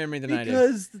have a better memory than I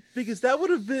do. Because that would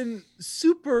have been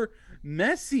super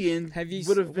messy and Have you?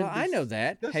 would have been. Well, I know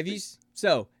that. Have you? disgusting.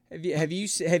 So have you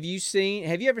seen?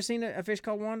 Have you ever seen a Fish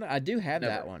Called Wanda? I do have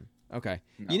that Never. one. Okay,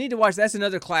 No. you need to watch. That's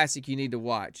another classic you need to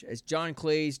watch. It's John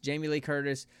Cleese, Jamie Lee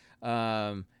Curtis,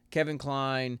 Kevin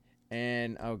Kline,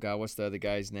 and oh god, what's the other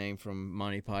guy's name from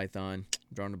Monty Python?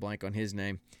 I'm drawing a blank on his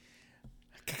name.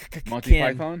 Monty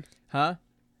Ken. Python. Huh?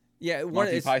 Yeah,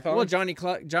 Monty Python? Well, John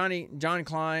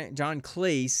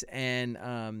Cleese,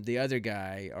 and the other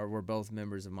guy were both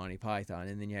members of Monty Python,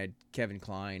 and then you had Kevin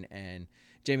Kline and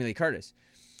Jamie Lee Curtis.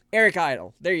 Eric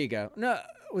Idle. There you go. No,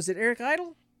 Was it Eric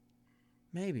Idle?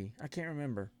 Maybe. I can't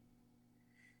remember.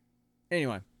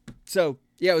 Anyway, so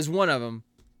yeah, it was one of them.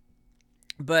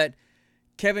 But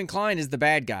Kevin Kline is the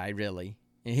bad guy, really.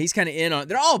 And he's kind of in on.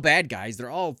 They're all bad guys. They're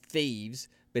all thieves,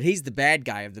 but he's the bad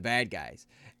guy of the bad guys.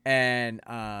 And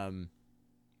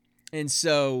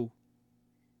so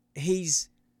he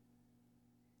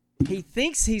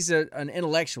thinks he's an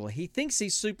intellectual. He thinks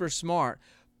he's super smart,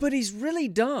 but he's really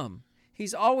dumb.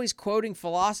 He's always quoting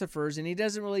philosophers, and he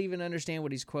doesn't really even understand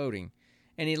what he's quoting.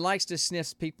 And he likes to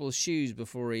sniff people's shoes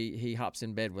before he hops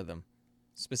in bed with them,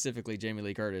 specifically Jamie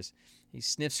Lee Curtis. He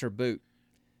sniffs her boot.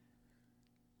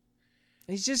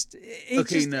 And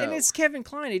it's Kevin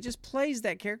Kline. He just plays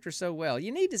that character so well.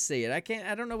 You need to see it.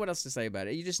 I don't know what else to say about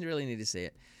it. You just really need to see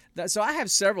it. So I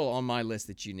have several on my list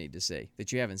that you need to see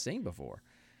that you haven't seen before.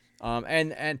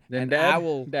 Dad.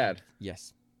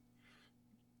 Yes.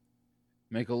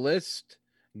 Make a list,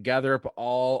 gather up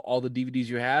all the DVDs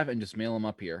you have, and just mail them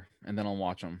up here, and then I'll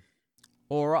watch them.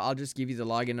 Or I'll just give you the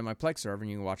login to my Plex server,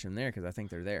 and you can watch them there because I think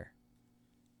they're there.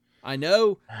 I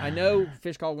know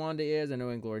Fish Called Wanda is. I know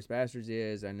Inglourious Basterds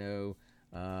is. I know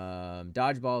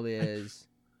Dodgeball is.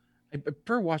 I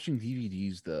prefer watching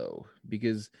DVDs though,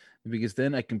 because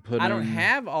then I can put. I don't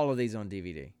have all of these on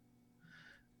DVD.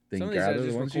 Some of these I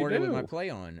just recorded with my Play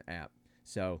On app.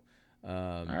 So,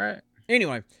 all right.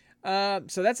 Anyway, so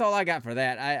that's all I got for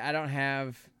that. I don't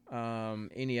have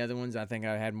any other ones. I think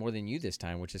I had more than you this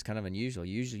time, which is kind of unusual.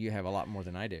 Usually you have a lot more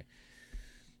than I do.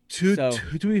 To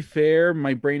be fair,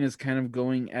 my brain is kind of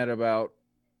going at about.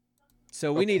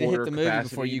 So we need to hit the movie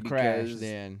before you crash.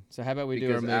 Then, so how about we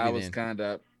do our movie?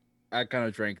 I kind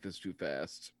of drank this too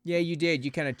fast. Yeah, you did.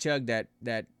 You kind of chugged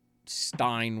that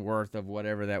stein worth of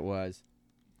whatever that was.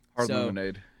 Hard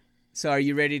lemonade. So are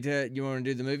you ready to? You want to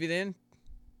do the movie then?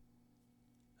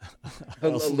 A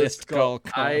list called.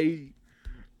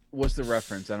 What's the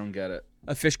reference? I don't get it.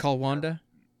 A Fish Called Wanda.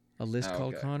 A list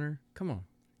called Connor. Come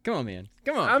on, man.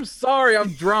 Come on. I'm sorry.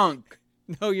 I'm drunk.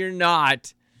 No, you're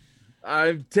not.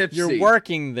 I'm tipsy. You're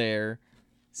working there.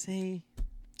 See?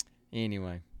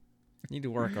 Anyway, need to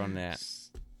work on that.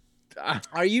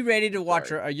 Are you ready to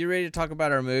watch? Are you ready to talk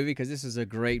about our movie? Because this is a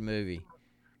great movie.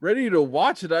 Ready to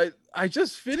watch it? I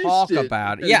just finished Talk it.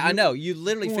 about it. Yeah, I know. You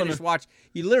literally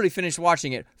finished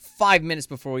watching it 5 minutes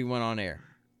before we went on air.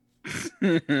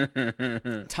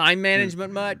 Time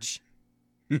management much?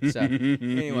 So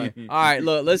anyway, all right.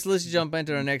 Look, let's jump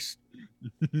into our next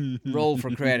roll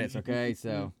for credits. Okay,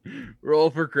 so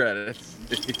roll for credits.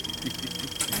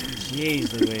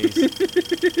 Jeez Louise.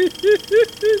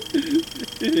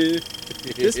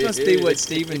 This must be what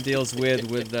Steven deals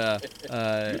with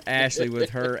Ashley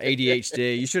with her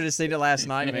ADHD. You should have seen it last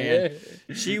night, man.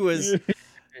 She was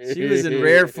in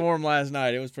rare form last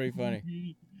night. It was pretty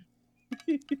funny.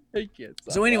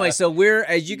 So anyway, so we're,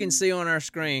 as you can see on our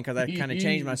screen, because I kind of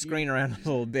changed my screen around a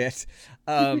little bit,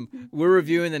 we're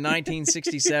reviewing the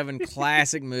 1967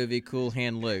 classic movie Cool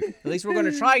Hand Luke. At least we're going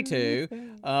to try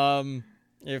to.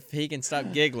 If he can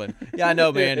stop giggling. Yeah, I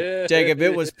know, man. Jacob,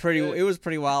 it was pretty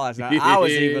wild last night. I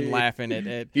was even laughing at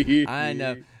it. I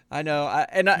know.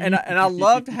 And I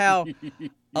loved how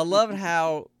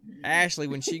Ashley,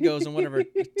 when she goes on one of her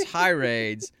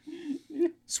tirades,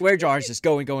 swear jars just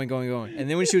going. And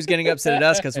then when she was getting upset at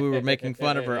us because we were making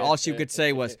fun of her, all she could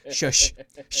say was shush,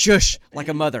 shush, like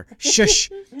a mother, shush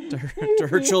to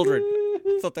her children.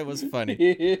 I thought that was funny.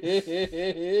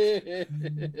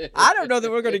 I don't know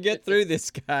that we're going to get through this,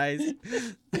 guys.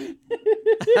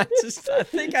 I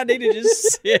think I need to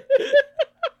just sit.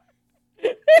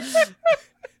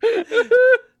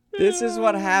 This is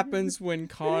what happens when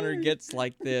Connor gets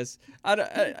like this.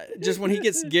 Just when he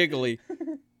gets giggly,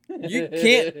 you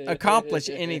can't accomplish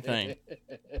anything.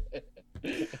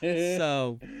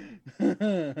 So,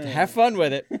 have fun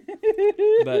with it.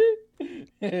 But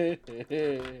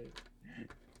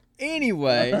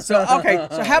anyway, so how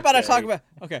about I talk about?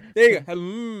 Okay, there you go.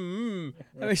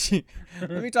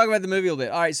 Let me talk about the movie a little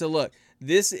bit. All right, so look,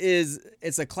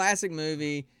 it's a classic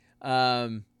movie.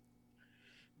 I'm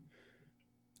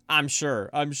sure.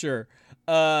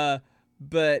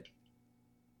 But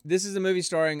this is a movie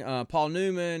starring Paul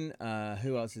Newman.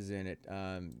 Who else is in it?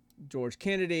 George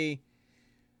Kennedy.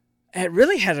 It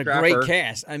really has a great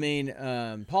cast. I mean,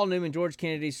 Paul Newman, George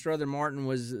Kennedy, Strother Martin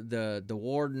was the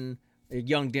warden. A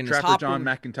young Dennis Trapper Hopper. John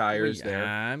McIntyre is there.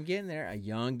 I'm getting there. A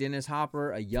young Dennis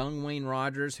Hopper, a young Wayne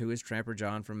Rogers, who is Trapper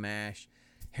John from MASH,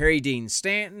 Harry Dean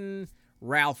Stanton,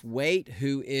 Ralph Waite,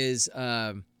 who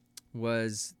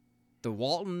was the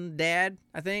Walton dad,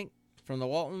 I think, from the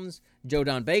Waltons, Joe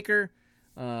Don Baker.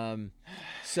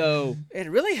 So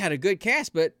it really had a good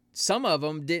cast, but some of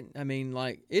them didn't. I mean,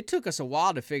 like, it took us a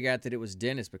while to figure out that it was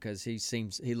Dennis because he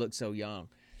looked so young.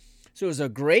 So it was a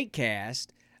great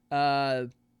cast.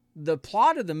 The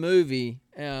plot of the movie,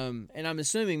 and I'm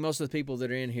assuming most of the people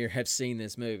that are in here have seen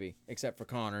this movie, except for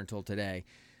Connor until today.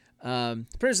 The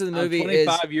premise of the movie is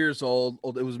 25 years old.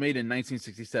 It was made in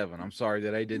 1967. I'm sorry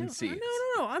that I didn't see it.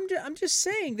 No. I'm just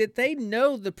saying that they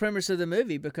know the premise of the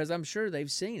movie because I'm sure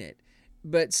they've seen it.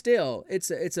 But still,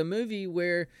 it's a movie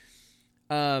where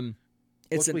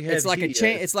it's like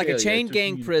a chain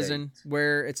gang prison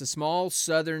where it's a small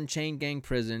southern chain gang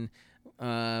prison,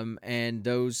 and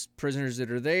those prisoners that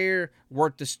are there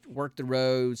work the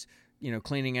roads,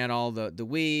 cleaning out all the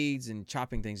weeds and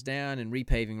chopping things down and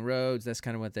repaving roads. That's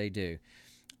kind of what they do.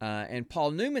 And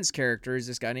Paul Newman's character is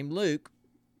this guy named Luke,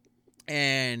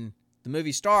 and the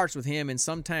movie starts with him in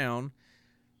some town,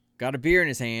 got a beer in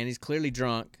his hand. He's clearly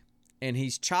drunk, and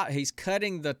he's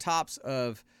cutting the tops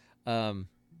of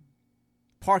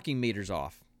parking meters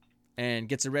off, and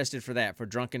gets arrested for that, for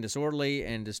drunken disorderly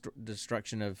and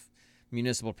destruction of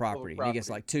municipal property. And he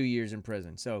gets like 2 years in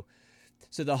prison. So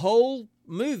the whole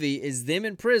movie is them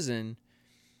in prison,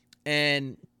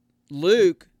 and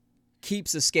Luke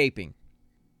keeps escaping,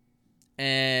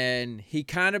 and he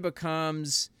kind of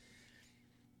becomes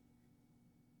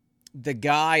the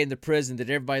guy in the prison that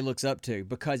everybody looks up to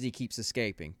because he keeps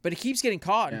escaping, but he keeps getting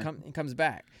caught and comes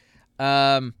back.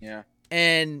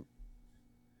 And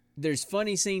there's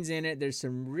funny scenes in it. There's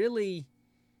some really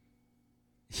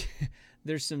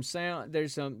there's some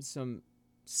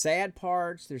sad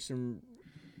parts. There's some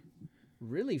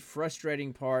really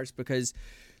frustrating parts because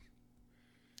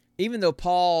even though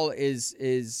Paul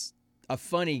is a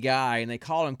funny guy, and they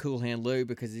call him Cool Hand Luke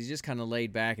because he's just kind of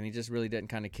laid back and he just really doesn't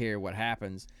kind of care what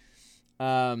happens.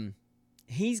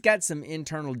 He's got some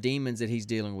internal demons that he's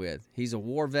dealing with. He's a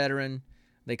war veteran.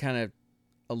 They kind of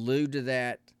allude to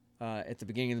that at the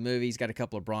beginning of the movie. He's got a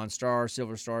couple of Bronze Stars,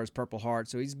 Silver Stars, Purple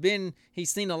Hearts. So he's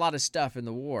seen a lot of stuff in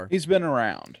the war. He's been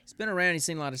around. He's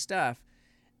seen a lot of stuff.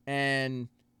 And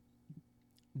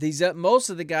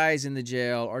most of the guys in the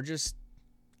jail are just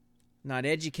not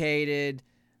educated,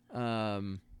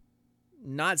 not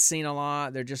seen a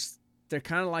lot. They're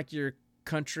kind of like your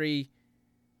country,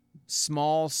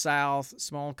 small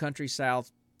country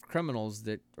South criminals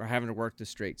that are having to work the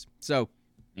streets. So,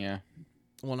 yeah.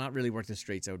 Well, not really work the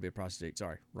streets. That would be a prostitute.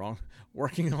 Sorry, wrong.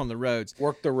 Working on the roads.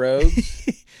 Work the roads.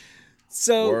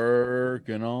 So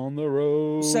working on the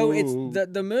road. So it's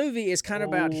the movie is kind of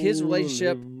about his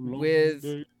relationship with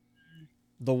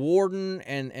the warden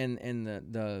and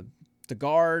the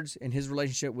guards, and his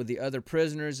relationship with the other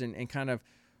prisoners, and kind of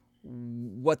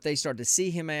what they start to see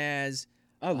him as.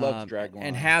 I loved Dragline.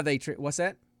 And how they what's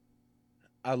that?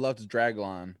 I loved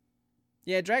Dragline.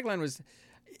 Yeah, Dragline was,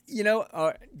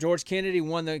 George Kennedy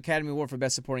won the Academy Award for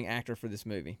Best Supporting Actor for this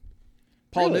movie.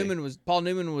 Paul Newman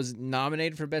was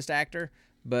nominated for Best Actor,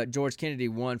 but George Kennedy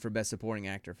won for Best Supporting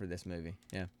Actor for this movie.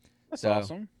 Yeah, that's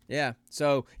awesome. Yeah,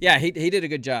 so yeah, he did a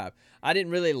good job. I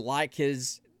didn't really like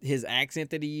his accent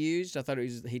that he used. I thought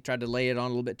he tried to lay it on a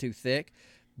little bit too thick,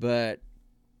 but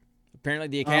apparently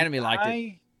the Academy liked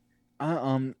it.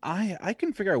 I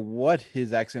couldn't figure out what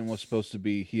his accent was supposed to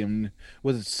be.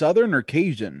 Was it Southern or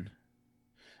Cajun?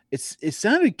 It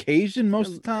sounded Cajun most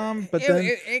of the time, but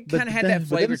it kind of had that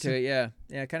flavor to it. Yeah,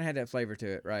 it kind of had that flavor to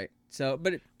it, right? So,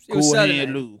 but it was Cool Southern.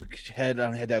 Hand Luke had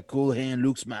that Cool Hand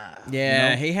Luke smile.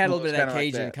 Yeah, he had a little bit of that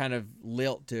Cajun kind of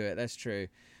lilt to it. That's true.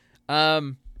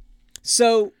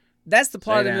 So that's the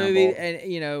plot of the movie,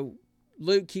 and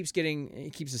Luke keeps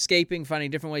escaping,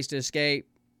 finding different ways to escape.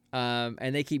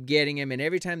 And they keep getting him, and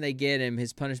every time they get him,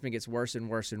 his punishment gets worse and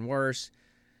worse and worse.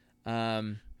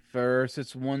 First,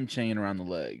 it's one chain around the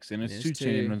legs, and it's two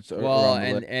chains around the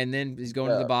legs. And then he's going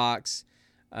to the box,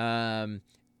 and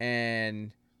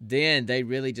then they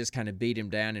really just kind of beat him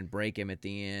down and break him at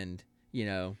the end,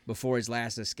 before his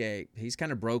last escape. He's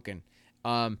kind of broken.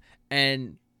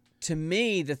 And to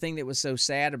me, the thing that was so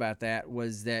sad about that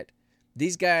was that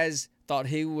these guys thought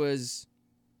he was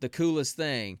the coolest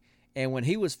thing. And when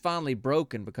he was finally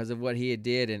broken because of what he had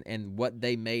did and what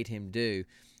they made him do,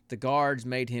 the guards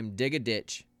made him dig a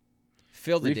ditch,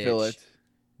 refill it,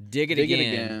 dig it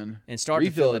again, and start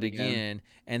to fill it again.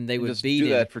 And they would just beat do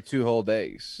him. that for 2 whole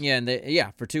days.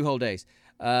 Yeah, for 2 whole days.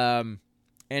 And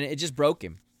it just broke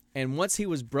him. And once he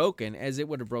was broken, as it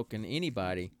would have broken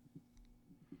anybody,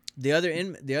 the other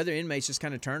inmates just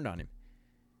kind of turned on him.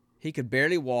 He could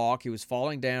barely walk. He was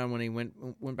falling down when he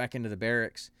went back into the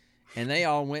barracks. And they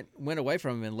all went away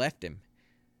from him and left him.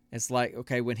 It's like,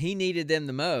 okay, when he needed them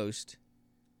the most,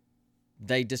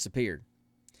 they disappeared.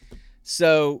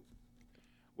 So,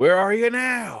 where are you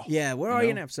now? Yeah, where are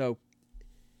you now? So,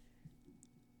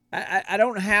 I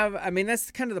don't have. I mean,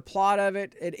 that's kind of the plot of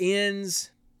it. It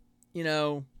ends,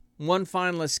 one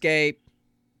final escape.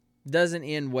 Doesn't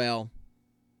end well,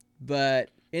 but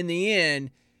in the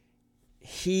end,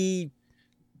 it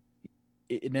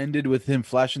ended with him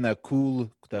flashing that cool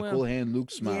Well, hand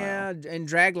Luke smile. Yeah, and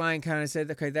Dragline kind of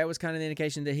said, okay, that was kind of the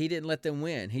indication that he didn't let them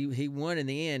win. He won in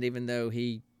the end, even though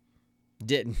he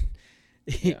didn't.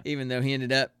 Yeah. Even though he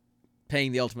ended up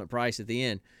paying the ultimate price at the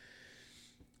end.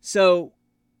 So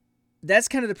that's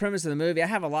kind of the premise of the movie. I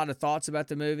have a lot of thoughts about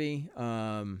the movie.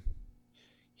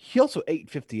 He also ate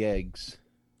 50 eggs.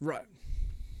 Right.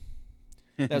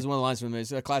 That was one of the lines from the movie.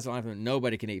 So a classic line from the movie,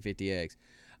 nobody can eat 50 eggs.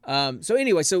 So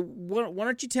anyway, why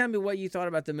don't you tell me what you thought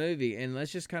about the movie, and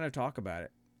let's just kind of talk about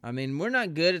it. I mean, we're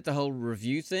not good at the whole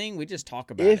review thing. We just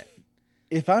talk about it.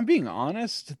 If I'm being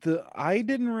honest, I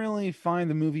didn't really find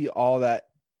the movie all that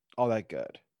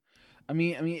good. I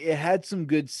mean, it had some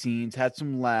good scenes, had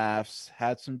some laughs,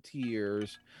 had some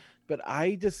tears, but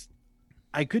I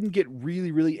couldn't get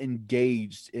really, really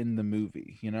engaged in the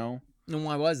movie, And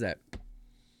why was that?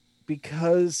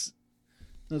 because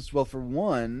well, for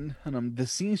one, the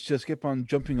scenes just kept on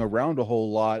jumping around a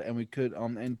whole lot, and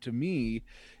and to me,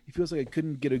 it feels like I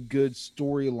couldn't get a good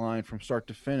storyline from start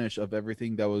to finish of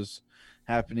everything that was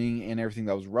happening and everything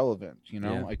that was relevant.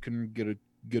 Yeah. I couldn't get a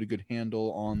good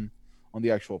handle on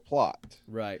the actual plot.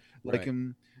 Right. Like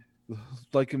him, as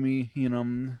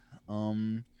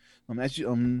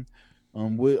you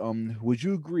would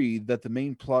you agree that the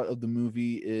main plot of the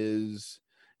movie is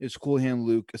Cool Hand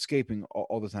Luke escaping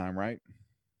all the time, right?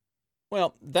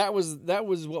 Well, that was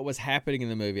what was happening in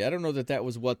the movie. I don't know that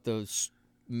was what the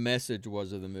message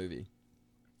was of the movie.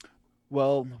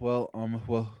 Well,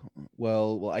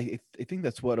 I think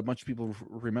that's what a bunch of people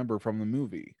remember from the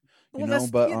movie.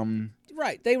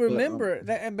 Right, they remember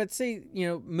that. But see,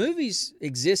 movies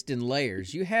exist in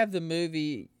layers. You have the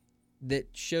movie that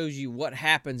shows you what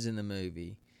happens in the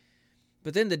movie,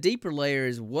 but then the deeper layer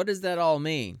is, what does that all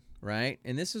mean? Right,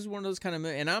 and this is one of those kind of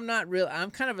movies, and I'm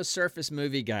kind of a surface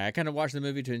movie guy. I kind of watch the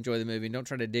movie to enjoy the movie and don't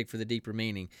try to dig for the deeper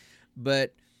meaning.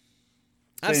 But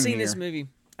I've seen this movie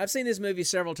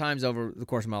several times over the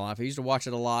course of my life. I used to watch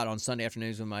it a lot on Sunday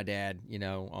afternoons with my dad,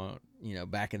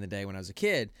 back in the day when I was a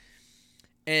kid.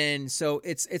 And so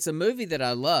it's a movie that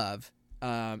I love,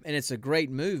 and it's a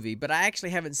great movie, but I actually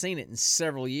haven't seen it in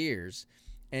several years.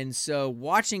 And so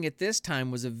watching it this time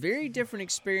was a very different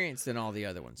experience than all the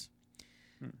other ones.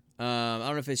 I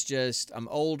don't know if it's just I'm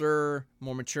older,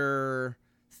 more mature,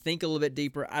 think a little bit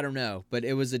deeper. I don't know, but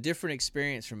it was a different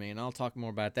experience for me, and I'll talk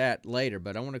more about that later.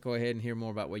 But I want to go ahead and hear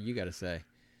more about what you got to say.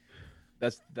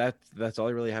 That's all I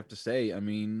really have to say. I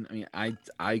mean,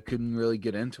 I couldn't really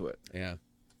get into it. Yeah.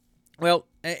 Well,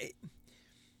 the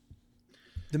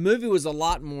movie was a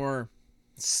lot more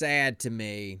sad to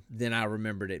me than I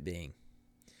remembered it being.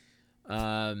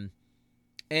 And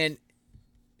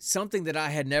something that I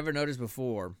had never noticed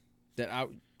before, that I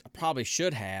probably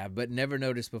should have, but never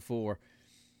noticed before,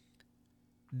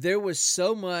 there was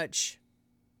so much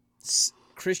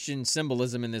Christian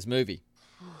symbolism in this movie.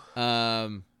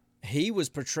 He was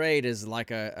portrayed as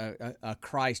like a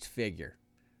Christ figure,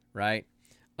 right?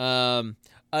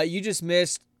 You just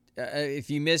missed, if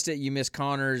you missed it, you missed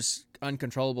Connor's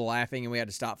uncontrollable laughing, and we had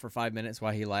to stop for 5 minutes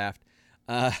while he laughed.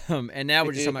 And now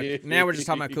we're just talking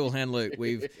about Cool Hand Luke.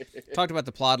 We've talked about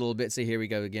the plot a little bit, so here we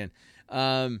go again.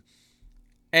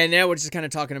 And now we're just kind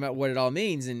of talking about what it all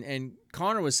means. And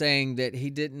Connor was saying that he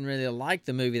didn't really like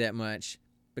the movie that much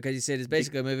because he said it's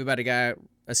basically a movie about a guy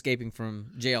escaping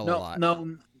from jail a lot.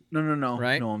 No.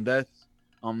 Right? No, that's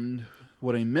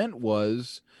what I meant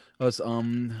was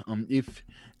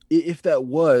if that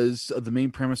was the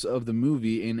main premise of the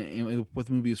movie and what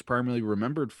the movie is primarily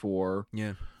remembered for,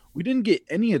 Yeah. we didn't get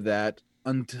any of that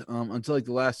until like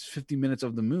the last 50 minutes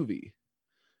of the movie.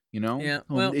 Yeah.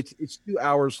 Well, it's 2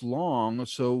 hours long,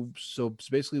 so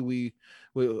basically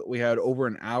we had over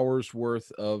an hour's worth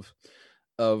of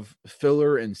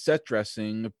filler and set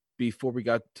dressing before we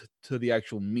got to the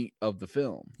actual meat of the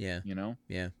film. Yeah.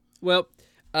 Yeah. Well,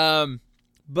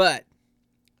 but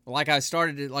like I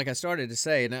started to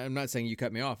say, and I'm not saying you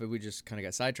cut me off, we just kind of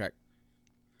got sidetracked.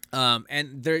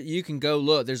 And there you can go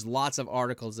look. There's lots of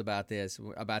articles about this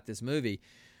movie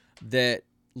that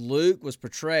Luke was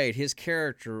portrayed. His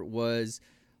character was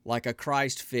like a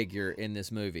Christ figure in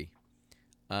this movie.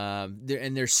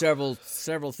 There's several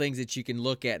things that you can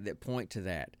look at that point to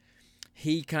that.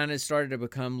 He kind of started to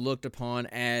become looked upon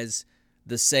as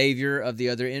the savior of the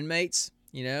other inmates.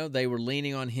 They were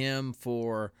leaning on him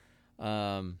for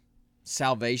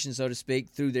salvation, so to speak,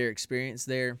 through their experience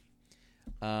there.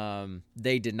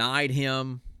 They denied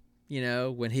him,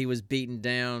 when he was beaten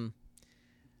down.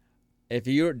 I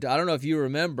don't know if you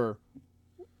remember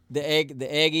the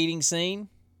egg eating scene.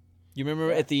 You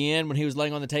remember at the end when he was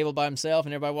laying on the table by himself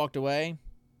and everybody walked away?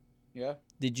 Yeah.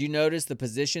 Did you notice the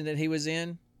position that he was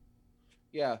in?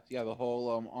 Yeah. The whole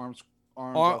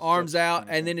Arms out,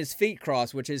 and then his feet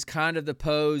crossed, which is kind of the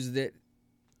pose that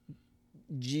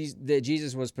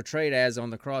Jesus was portrayed as on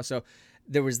the cross. So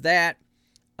there was that.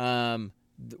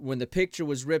 When the picture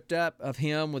was ripped up of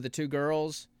him with the two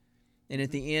girls, and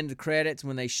at the end of the credits,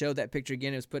 when they showed that picture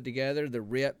again, it was put together, the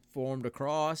rip formed a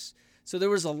cross. So there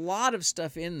was a lot of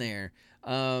stuff in there.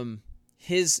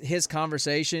 His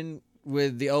conversation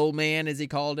with the old man, as he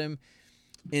called him,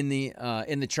 in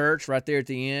the church right there at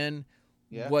the end,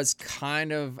 was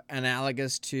kind of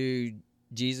analogous to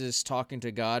Jesus talking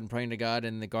to God and praying to God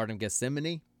in the Garden of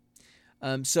Gethsemane.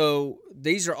 So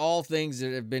these are all things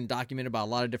that have been documented by a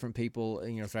lot of different people,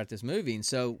 throughout this movie. And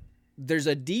so there's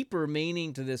a deeper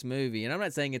meaning to this movie. And I'm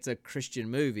not saying it's a Christian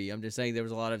movie. I'm just saying there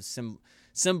was a lot of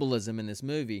symbolism in this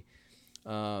movie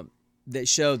that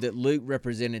showed that Luke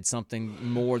represented something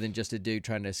more than just a dude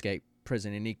trying to escape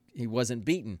prison. And he wasn't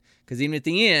beaten. Because even at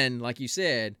the end, like you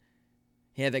said,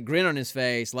 he had that grin on his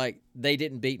face like, they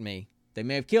didn't beat me. They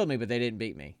may have killed me, but they didn't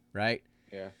beat me, right?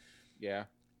 Yeah.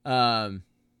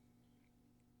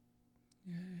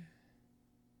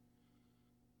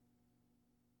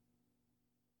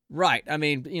 Right. I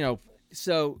mean,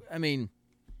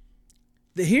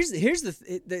 here's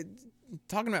the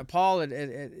talking about Paul at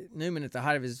Newman at the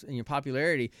height of his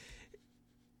popularity.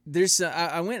 There's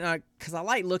I went because I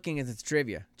like looking at the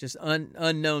trivia, just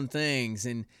unknown things,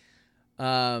 and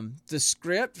the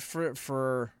script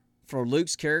for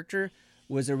Luke's character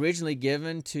was originally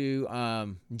given to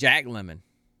Jack Lemmon.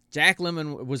 Jack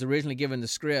Lemmon was originally given the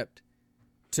script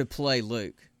to play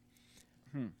Luke,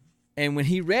 and when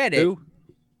he read it. Who?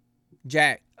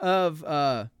 Jack of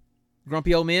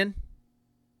Grumpy Old Men,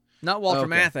 not Walter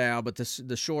Okay. Matthau, but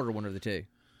the shorter one of the two.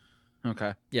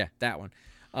 Okay. Yeah, that one.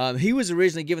 He was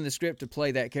originally given the script to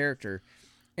play that character,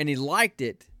 and he liked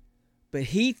it, but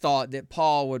he thought that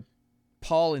Paul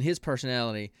and his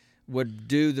personality would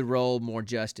do the role more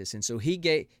justice, and so he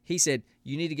said,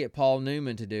 "You need to get Paul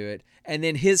Newman to do it," and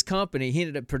then his company, he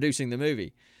ended up producing the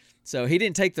movie. So he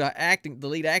didn't take the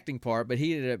lead acting part, but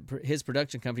his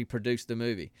production company produced the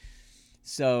movie.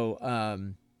 So,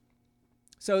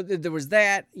 there was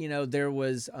that. There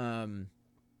was. The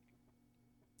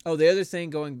other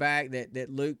thing going back that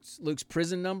Luke's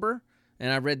prison number,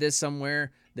 and I read this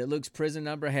somewhere that Luke's prison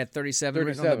number had 37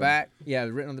 written on the back. Yeah,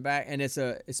 written on the back, and it's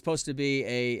supposed to be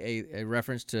a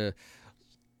reference to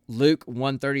Luke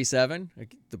 137,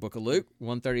 the book of Luke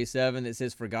 137, that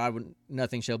says, "For God,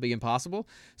 nothing shall be impossible."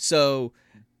 So.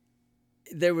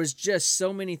 There was just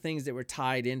so many things that were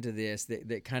tied into this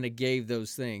that kind of gave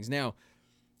those things. Now,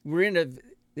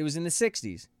 it was in the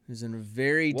 60s. It was in a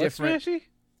very different... Smashy?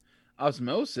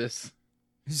 Osmosis?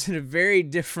 It was in a very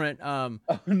different... Oh,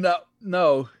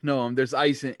 no. There's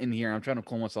ice in here. I'm trying to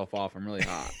cool myself off. I'm really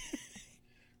hot.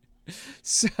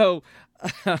 So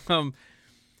the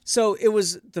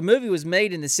movie was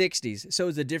made in the 60s. So it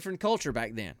was a different culture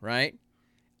back then, right?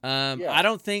 Yeah. I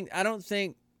don't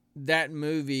think that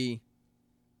movie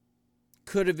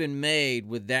could have been made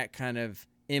with that kind of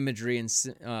imagery and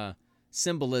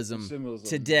symbolism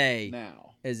today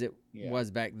now as it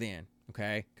was back then.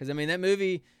 Okay, because that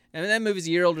movie's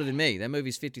a year older than me. That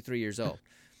movie's 53 years old.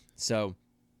 So,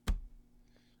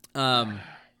 I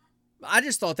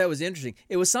just thought that was interesting.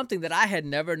 It was something that I had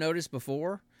never noticed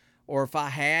before, or if I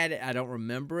had, I don't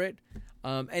remember it.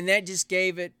 And that just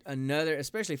gave it another,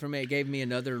 especially for me, it gave me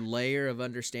another layer of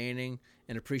understanding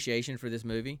and appreciation for this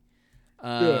movie.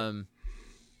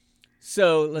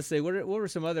 So let's see, what were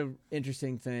some other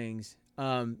interesting things?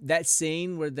 That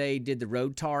scene where they did the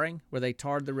road tarring, where they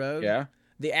tarred the road. Yeah.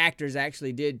 The actors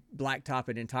actually did blacktop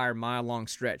an entire mile-long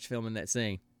stretch filming that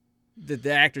scene.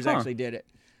 The actors actually did it.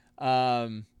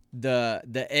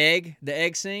 The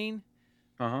egg scene.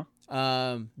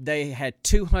 They had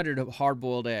 200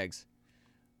 hard-boiled eggs,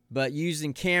 but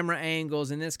using camera angles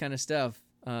and this kind of stuff,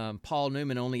 Paul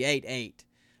Newman only ate 8.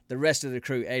 The rest of the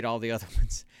crew ate all the other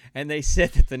ones. And they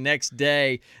said that the next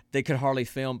day they could hardly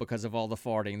film because of all the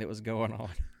farting that was going on.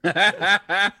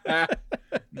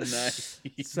 Nice.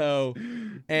 So,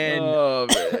 and oh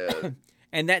man,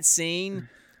 and that scene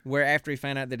where after he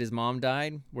found out that his mom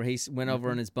died, where he went over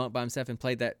on his bunk by himself and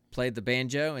played the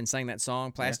banjo and sang that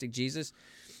song "Plastic Jesus."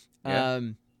 Yeah.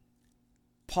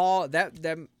 Paul, that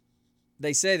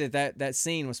they say that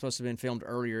scene was supposed to have been filmed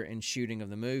earlier in shooting of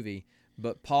the movie,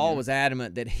 but Paul was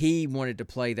adamant that he wanted to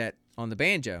play that on the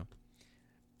banjo.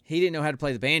 He didn't know how to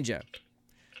play the banjo.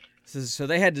 So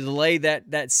they had to delay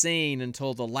that scene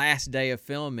until the last day of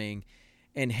filming,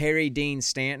 and Harry Dean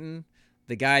Stanton,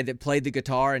 the guy that played the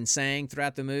guitar and sang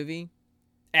throughout the movie,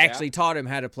 actually taught him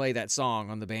how to play that song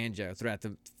on the banjo throughout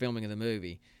the filming of the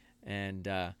movie. And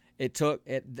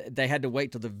they had to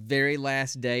wait till the very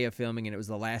last day of filming, and it was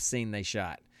the last scene they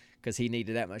shot because he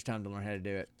needed that much time to learn how to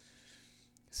do it.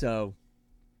 So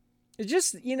it's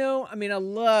just, I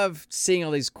love seeing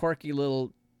all these quirky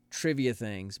little trivia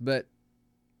things, but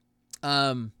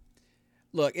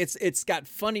look, it's got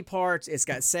funny parts, it's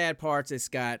got sad parts, it's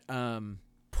got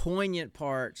poignant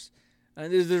parts.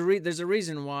 There's a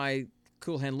reason why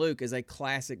Cool Hand Luke is a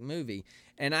classic movie,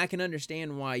 and I can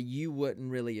understand why you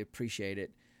wouldn't really appreciate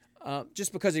it,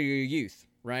 just because of your youth,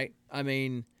 right? I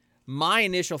mean, my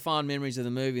initial fond memories of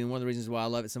the movie, and one of the reasons why I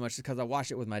love it so much, is because I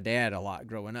watched it with my dad a lot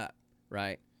growing up,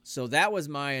 right? So that was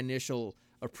my initial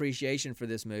appreciation for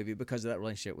this movie because of that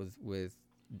relationship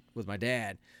with my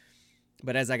dad.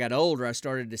 But as I got older, I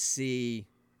started to see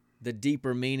the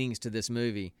deeper meanings to this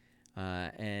movie,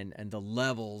 and the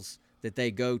levels that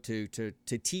they go to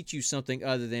teach you something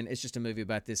other than it's just a movie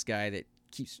about this guy that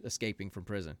keeps escaping from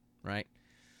prison, right?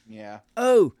 Yeah.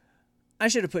 Oh, I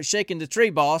should have put Shaking the Tree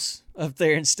Boss up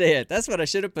there instead. That's what I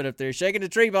should have put up there, Shaking the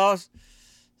Tree Boss.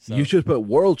 So, you should put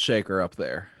World Shaker up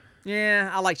there. Yeah,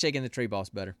 I like Shaking the Tree Boss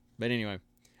better. But anyway,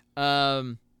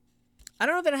 I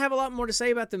don't know that I have a lot more to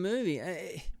say about the movie.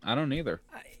 I don't either.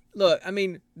 Look, I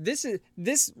mean, this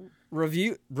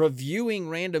reviewing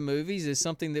random movies is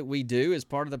something that we do as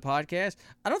part of the podcast.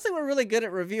 I don't think we're really good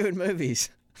at reviewing movies.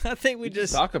 I think we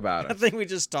just talk about it. I think we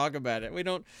just talk about it. We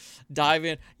don't dive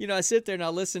in. I sit there and I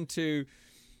listen to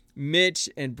Mitch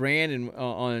and Brandon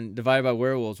on Divided by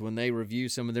Werewolves when they review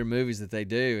some of their movies that they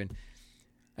do,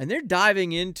 and they're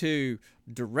diving into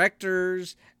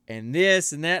directors and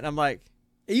this and that. And I'm like,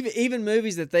 even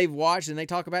movies that they've watched and they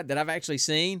talk about that I've actually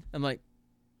seen, I'm like,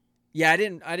 yeah, I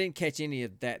didn't catch any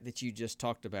of that you just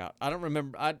talked about. I don't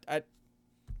remember. I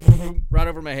right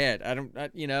over my head.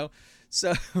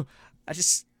 So I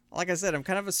just, like I said, I'm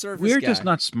kind of a surface guy. We're just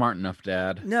not smart enough,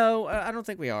 Dad. No, I don't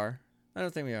think we are.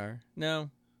 No,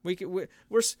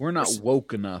 we're not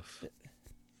woke enough.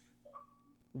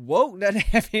 Woke doesn't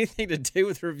have anything to do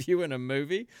with reviewing a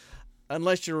movie,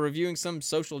 unless you're reviewing some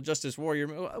social justice warrior.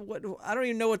 What? I don't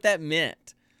even know what that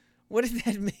meant. What did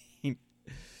that mean?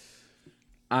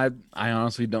 I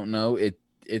honestly don't know. It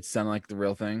sounded like the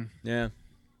real thing. Yeah.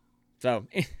 So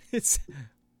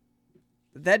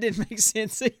that didn't make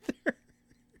sense either.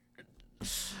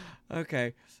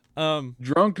 Okay.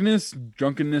 Drunkenness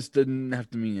didn't have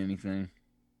to mean anything.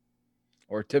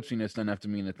 Or tipsiness doesn't have to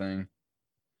mean a thing.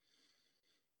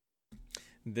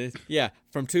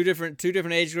 From two different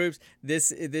age groups.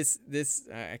 This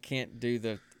I can't do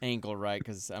the angle right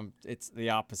because it's the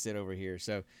opposite over here.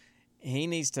 So he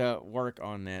needs to work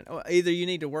on that. Either you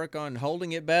need to work on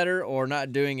holding it better or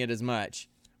not doing it as much.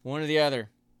 One or the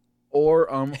other. Or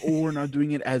not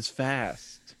doing it as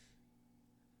fast.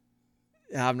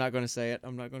 I'm not going to say it.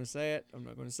 I'm not going to say it. I'm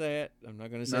not going to say it. I'm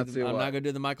not going to say it. I'm not going to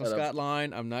do the Michael Scott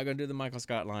line. I'm not going to do the Michael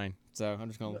Scott line. So I'm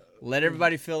just going to let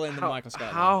everybody fill in the Michael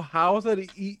Scott line. How is that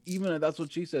even a that's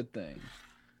what she said thing?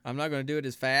 I'm not going to do it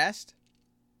as fast.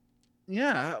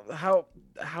 Yeah. How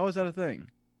is that a thing?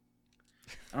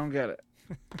 I don't get it.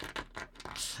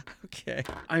 Okay.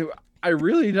 I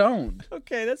really don't.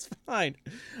 Okay, that's fine.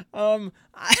 I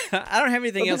don't have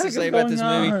anything else to say about this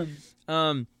movie.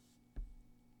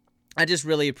 I just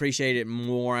really appreciate it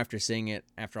more after seeing it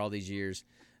after all these years.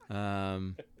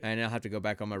 And I'll have to go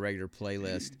back on my regular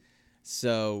playlist.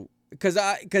 So,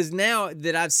 because now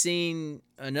that I've seen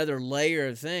another layer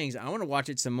of things, I want to watch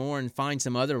it some more and find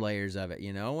some other layers of it.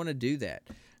 I want to do that.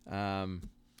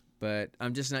 But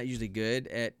I'm just not usually good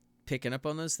at picking up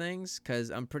on those things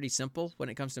because I'm pretty simple when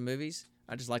it comes to movies.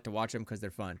 I just like to watch them because they're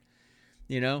fun.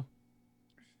 I'll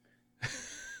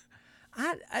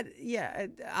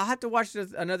have to watch it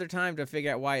another time to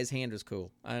figure out why his hand was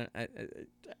cool. I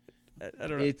don't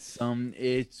know.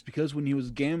 It's because when he was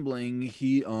gambling,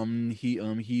 he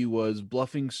was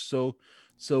bluffing so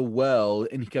well,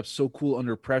 and he kept so cool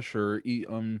under pressure.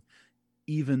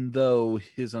 Even though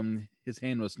his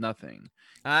hand was nothing.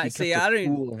 I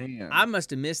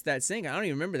must have missed that scene. I don't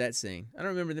even remember that scene. I don't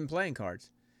remember them playing cards.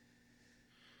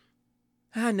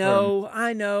 I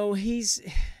know. He's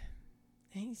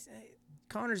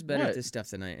Connor's better at this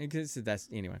stuff than I am. That's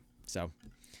anyway. So,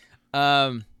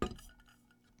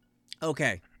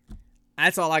 okay,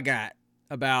 that's all I got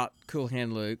about Cool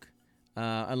Hand Luke.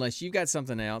 Unless you got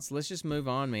something else, let's just move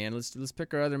on, man. Let's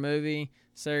pick our other movie.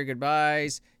 Say our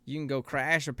goodbyes. You can go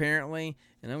crash apparently,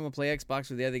 and I'm gonna play Xbox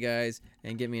with the other guys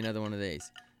and get me another one of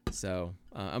these. So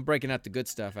I'm breaking out the good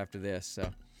stuff after this. So,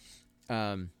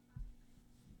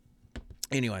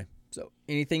 anyway, So,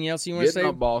 anything else you want to Getting say?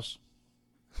 up, boss.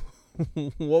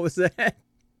 What was that?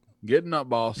 Getting up,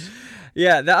 boss.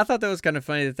 Yeah, I thought that was kind of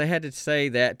funny that they had to say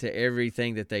that to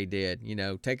everything that they did. You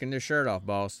know, taking their shirt off,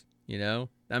 boss. You know,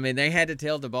 I mean, they had to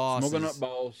tell the boss. Smoking up,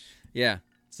 boss. Yeah.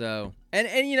 So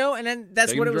and you know, and then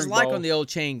that's Taking what a it was drink, like boss. on the old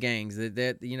chain gangs.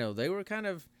 That you know they were kind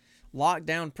of locked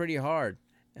down pretty hard.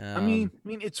 I mean,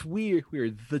 it's weird.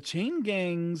 The chain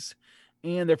gangs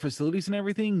and their facilities and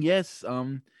everything. Yes,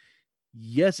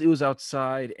 yes, it was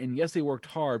outside, and yes, they worked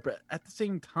hard. But at the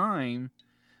same time,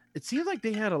 it seems like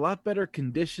they had a lot better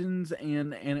conditions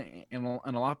and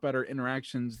a lot better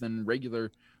interactions than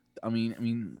regular.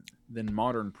 Than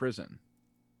modern prison.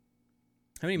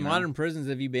 how many you know? modern prisons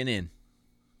have you been in?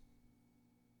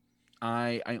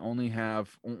 I only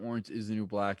have Orange is the New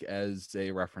Black as a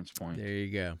reference point. There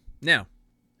you go. Now,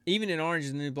 even in Orange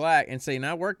is the New Black, and saying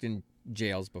I worked in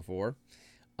jails before,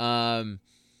 even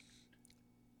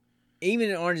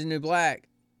in Orange is the New Black,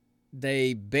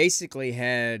 they basically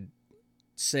had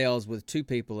cells with 2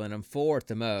 people in them, 4 at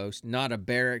the most, not a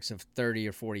barracks of 30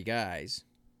 or 40 guys,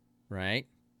 right?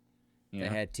 Yeah.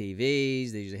 They had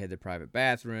TVs. They usually had their private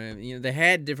bathroom. You know, they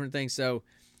had different things. So,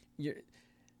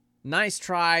 nice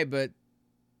try, but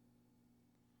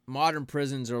modern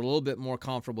prisons are a little bit more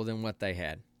comfortable than what they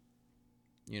had.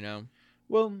 You know,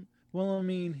 Well, I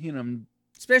mean,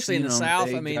 especially in You the know, South.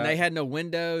 they I mean, got- they had no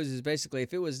windows. Is basically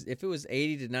if it was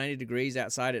 80 to 90 degrees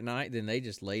outside at night, then they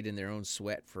just laid in their own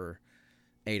sweat for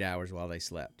 8 hours while they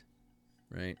slept.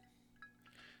 Right.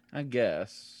 I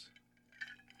guess.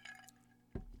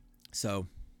 So,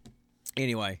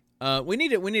 anyway, we need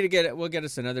to get it. We'll get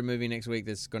us another movie next week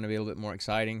that's going to be a little bit more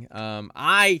exciting.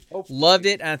 I Hopefully. loved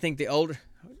it. I think the older.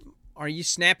 Are you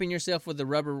snapping yourself with the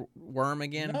rubber worm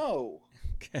again? No.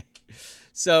 Okay.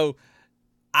 So,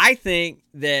 I think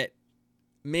that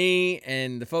me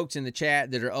and the folks in the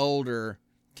chat that are older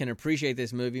can appreciate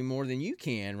this movie more than you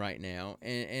can right now,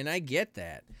 and I get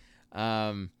that.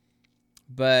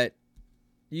 But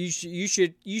you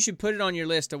should put it on your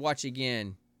list to watch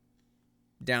again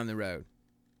down the road.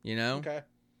 You know. Okay.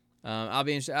 I'll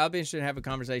be interested to have a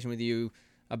conversation with you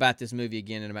about this movie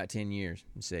again in about 10 years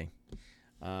and see.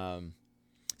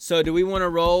 So do we want to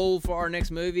roll for our next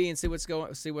movie and see what's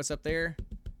up there?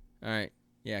 All right.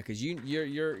 Yeah, because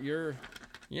you're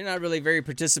not really very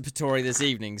participatory this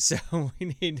evening, so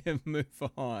we need to move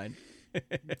on.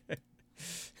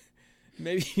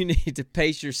 Maybe you need to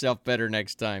pace yourself better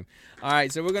next time. All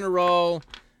right, so we're gonna roll.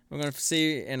 We're gonna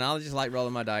see, and I'll just like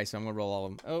rolling my dice. So I'm gonna roll all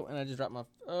of them. Oh, and I just dropped my.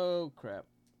 Oh crap!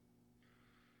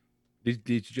 Did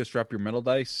you just drop your metal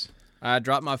dice? I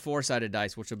dropped my 4-sided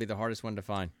dice, which will be the hardest one to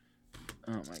find.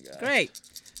 Oh my god. Great.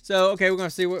 So okay, we're gonna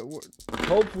see what.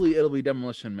 Hopefully it'll be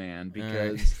Demolition Man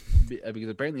because right. because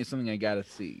apparently it's something I gotta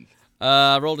see.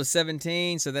 I rolled a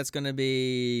 17, so that's gonna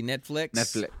be Netflix.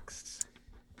 Netflix.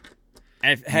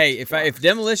 If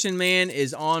Demolition Man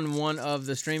is on one of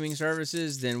the streaming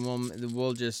services, then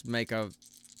we'll just make a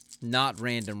not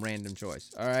random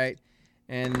choice. All right,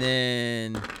 and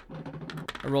then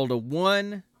I rolled a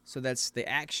 1, so that's the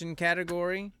action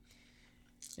category,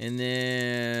 and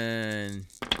then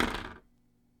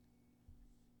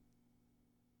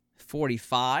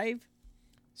 45.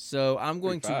 So I'm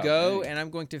going to 45, go dang. and I'm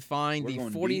going to find We're the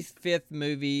going 45th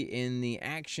movie in the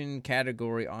action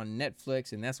category on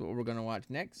Netflix, and that's what we're going to watch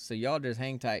next. So y'all just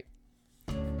hang tight.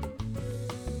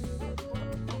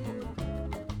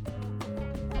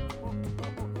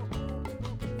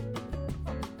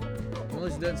 Well,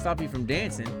 this doesn't stop you from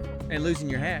dancing and losing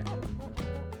your hat.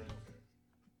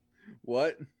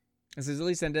 What? It says at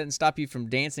least that doesn't stop you from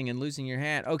dancing and losing your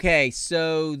hat. Okay,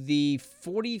 so the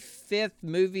 45th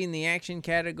movie in the action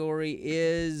category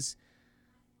is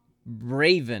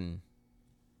Braven.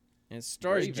 It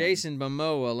stars Braven. Jason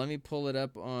Momoa. Let me pull it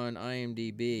up on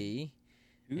IMDb.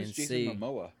 Who's And Jason see.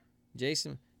 Momoa?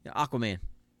 Aquaman.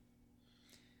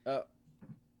 All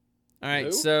right,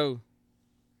 Who? so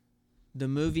the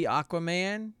movie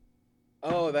Aquaman.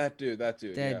 Oh, that dude. That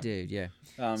yeah. dude, yeah.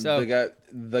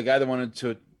 The guy that wanted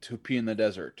to pee in the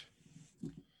desert.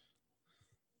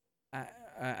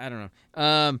 I don't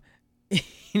know.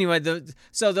 Anyway, the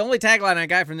only tagline I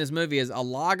got from this movie is a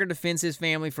logger defends his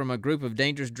family from a group of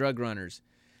dangerous drug runners.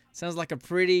 Sounds like a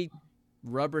pretty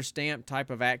rubber stamp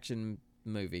type of action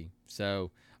movie.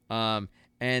 So, and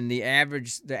the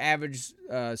average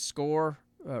score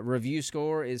review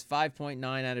score is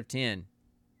 5.9 out of 10.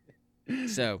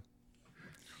 So,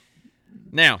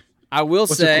 now I will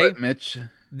What's say a clip, Mitch?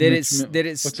 that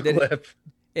What's a clip?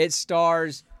 it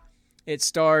stars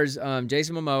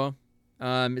Jason Momoa.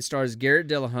 It stars Garrett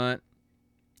Dillahunt,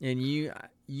 and you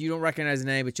you don't recognize the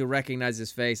name, but you'll recognize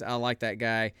his face. I like that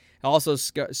guy. Also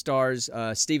stars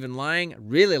Stephen Lang.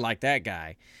 Really like that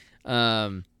guy.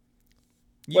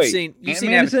 You've seen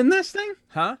Ant-Man is in this thing?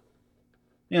 Huh?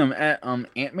 Yeah,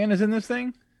 Ant-Man is in this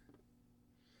thing?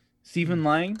 Stephen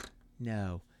Lang?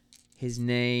 No. His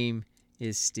name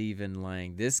is Stephen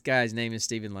Lang. This guy's name is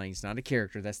Stephen Lang. It's not a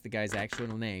character. That's the guy's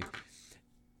actual name.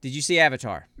 Did you see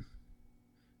Avatar?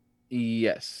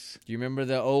 Yes. Do you remember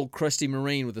the old crusty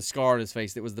Marine with a scar on his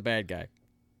face that was the bad guy?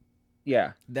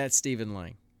 Yeah. That's Stephen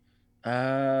Lang.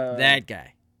 That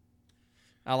Guy.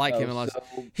 I like him a lot.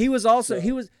 He was also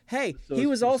close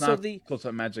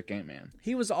up Magic Ant-Man.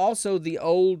 He was also the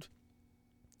old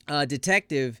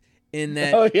detective in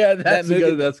that. Oh yeah, that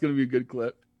movie, that's gonna be a good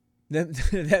clip.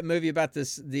 That movie about the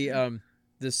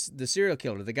serial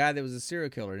killer, the guy that was a serial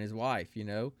killer and his wife. You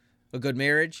know, A Good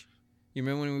Marriage. You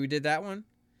remember when we did that one?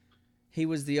 He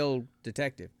was the old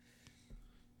detective.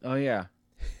 Oh yeah.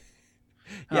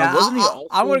 Yeah,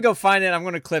 I want to go find it. I'm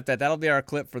going to clip that. That'll be our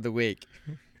clip for the week.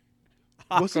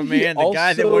 Aquaman, the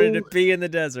guy that wanted to pee in the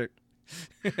desert.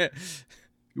 Should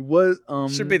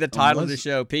be the title of the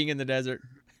show, Peeing in the Desert.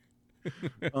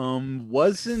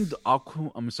 Wasn't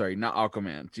I'm sorry, not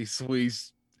Aquaman. Jeez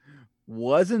Louise.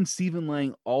 Wasn't Stephen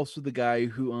Lang also the guy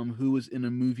who was in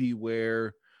a movie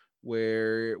where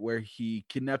he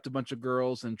kidnapped a bunch of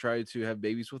girls and tried to have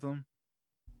babies with them?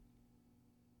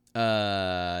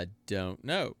 Don't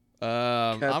know.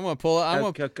 I'm gonna pull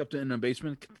it. Kept it in a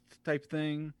basement type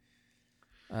thing.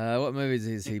 What movies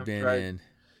has he been in?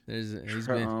 He's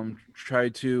been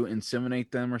tried to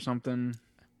inseminate them or something.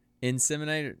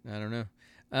 Inseminate? I don't know.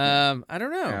 I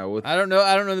don't know. Yeah, I don't know.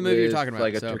 I don't know the movie you're talking about.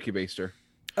 Like a turkey baster.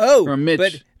 Oh, or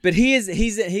Mitch. but he's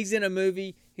in a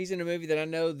movie. He's in a movie that I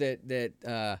know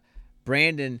that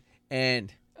Brandon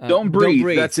and Don't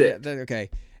Breathe. That's it. Okay.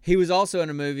 He was also in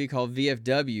a movie called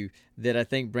VFW that I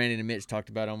think Brandon and Mitch talked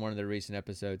about on one of the recent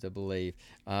episodes, I believe.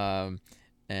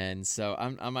 And so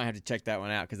I might have to check that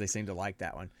one out because they seem to like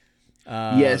that one.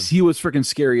 Yes, he was freaking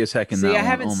scary as heck in that one.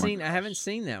 I haven't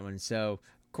seen that one. So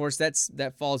of course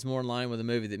that falls more in line with a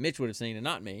movie that Mitch would have seen and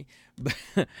not me.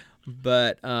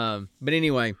 But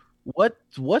anyway.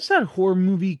 What's that horror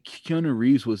movie Keanu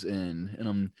Reeves was in?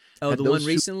 And the one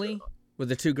recently with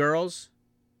the two girls?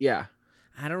 Yeah.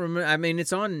 I don't remember. I mean,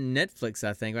 it's on Netflix,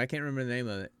 I think. I can't remember the name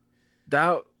of it.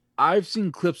 I've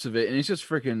seen clips of it, and it's just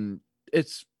freaking.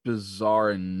 It's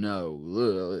bizarre and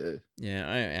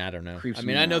Yeah, I don't know. Creeps I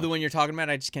mean, me I know out. the one you're talking about.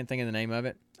 I just can't think of the name of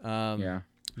it. Yeah.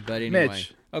 But anyway.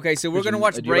 Mitch, okay, so we're gonna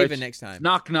watch Braven next time.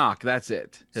 Knock knock. That's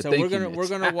it. So we're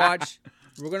gonna watch.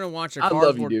 We're gonna watch a I cardboard.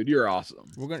 love you, dude. You're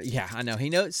awesome. Yeah, I know. He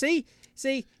knows. See.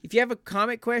 If you have a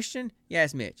comic question, you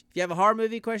ask Mitch. If you have a horror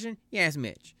movie question, you ask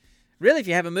Mitch. Really, if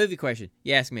you have a movie question,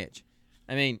 you ask Mitch.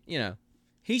 I mean, you know,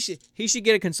 he should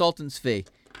get a consultant's fee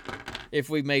if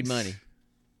we made money.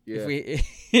 Yeah.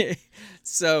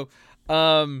 So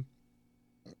we're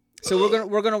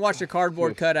gonna watch a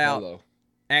cardboard cutout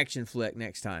action flick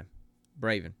next time,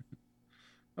 Braven.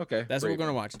 Okay, that's what we're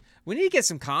gonna watch. We need to get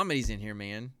some comedies in here,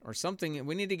 man, or something.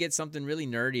 We need to get something really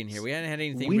nerdy in here. We haven't had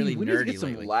anything really nerdy We need to get some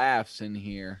lately. laughs in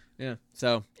here. Yeah.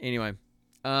 So anyway,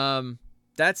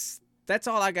 that's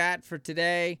all I got for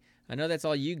today. I know that's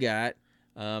all you got.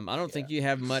 I don't think you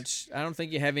have much. I don't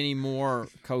think you have any more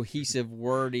cohesive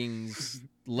wordings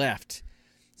left.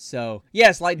 So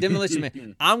yes, like Demolition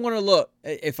Man, I'm gonna look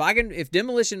if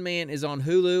Demolition Man is on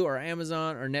Hulu or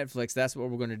Amazon or Netflix. That's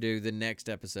what we're gonna do the next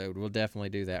episode. We'll definitely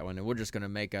do that one, and we're just gonna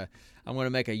I'm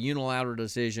gonna make a unilateral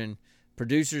decision,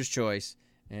 producer's choice,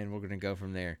 and we're gonna go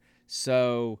from there.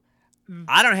 So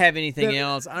I don't have anything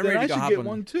else. I'm ready to go. Get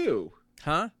one too.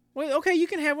 Huh? Well, okay, you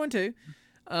can have one too.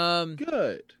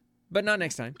 Good, but not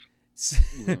next time.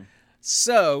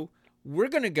 So we're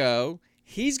gonna go.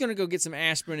 He's going to go get some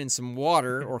aspirin and some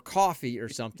water or coffee or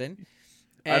something.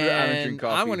 And I don't drink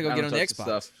coffee. I'm going to go get on the Xbox.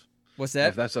 Stuff. What's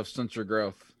that? If that stuff stunts your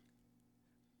growth.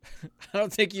 I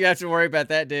don't think you have to worry about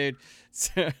that, dude.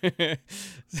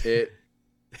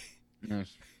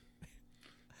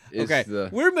 Okay,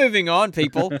 we're moving on,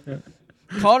 people.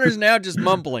 Connor's now just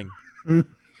mumbling.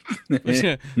 I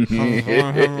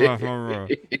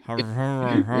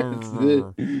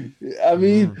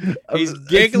mean, he's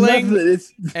giggling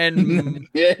and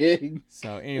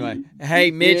so anyway.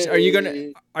 Hey, Mitch, are you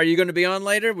gonna be on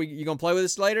later? You gonna play with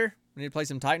us later? We need to play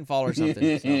some Titanfall or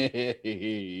something.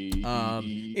 So.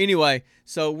 Anyway,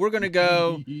 so we're gonna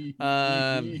go.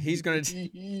 He's gonna.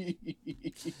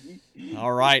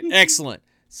 All right, excellent.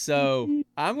 So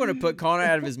I'm gonna put Connor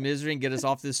out of his misery and get us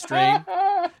off this stream.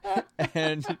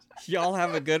 And y'all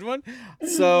have a good one.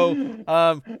 So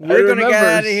we're gonna get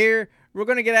out of here. we're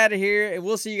going to get out of here, and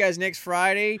we'll see you guys next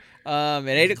Friday at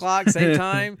 8 o'clock, same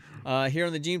time, here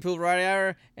on the Gene Pool Variety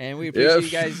Hour. And we appreciate you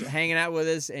guys hanging out with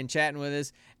us and chatting with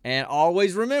us. And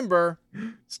always remember,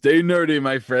 stay nerdy,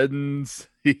 my friends.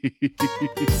 And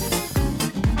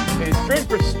drink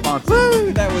responsibly.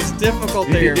 woo, that was difficult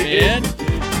there, man.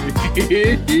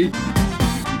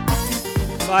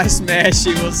 Bye,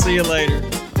 Smashy. We'll see you later.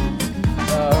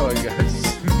 Oh my gosh.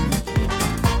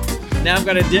 Now I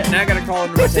gotta call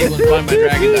into my table and find my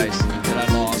dragon dice that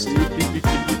I lost.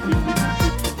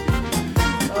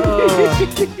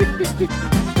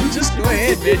 Just go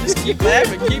ahead, man. Just keep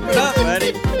laughing. Keep it up,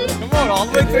 buddy. Come on, all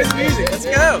the way through the music. Let's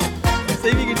go. Let's see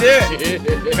if you can do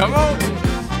it. Come on.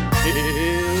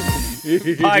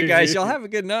 Bye, guys. Y'all have a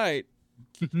good night.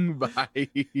 Bye.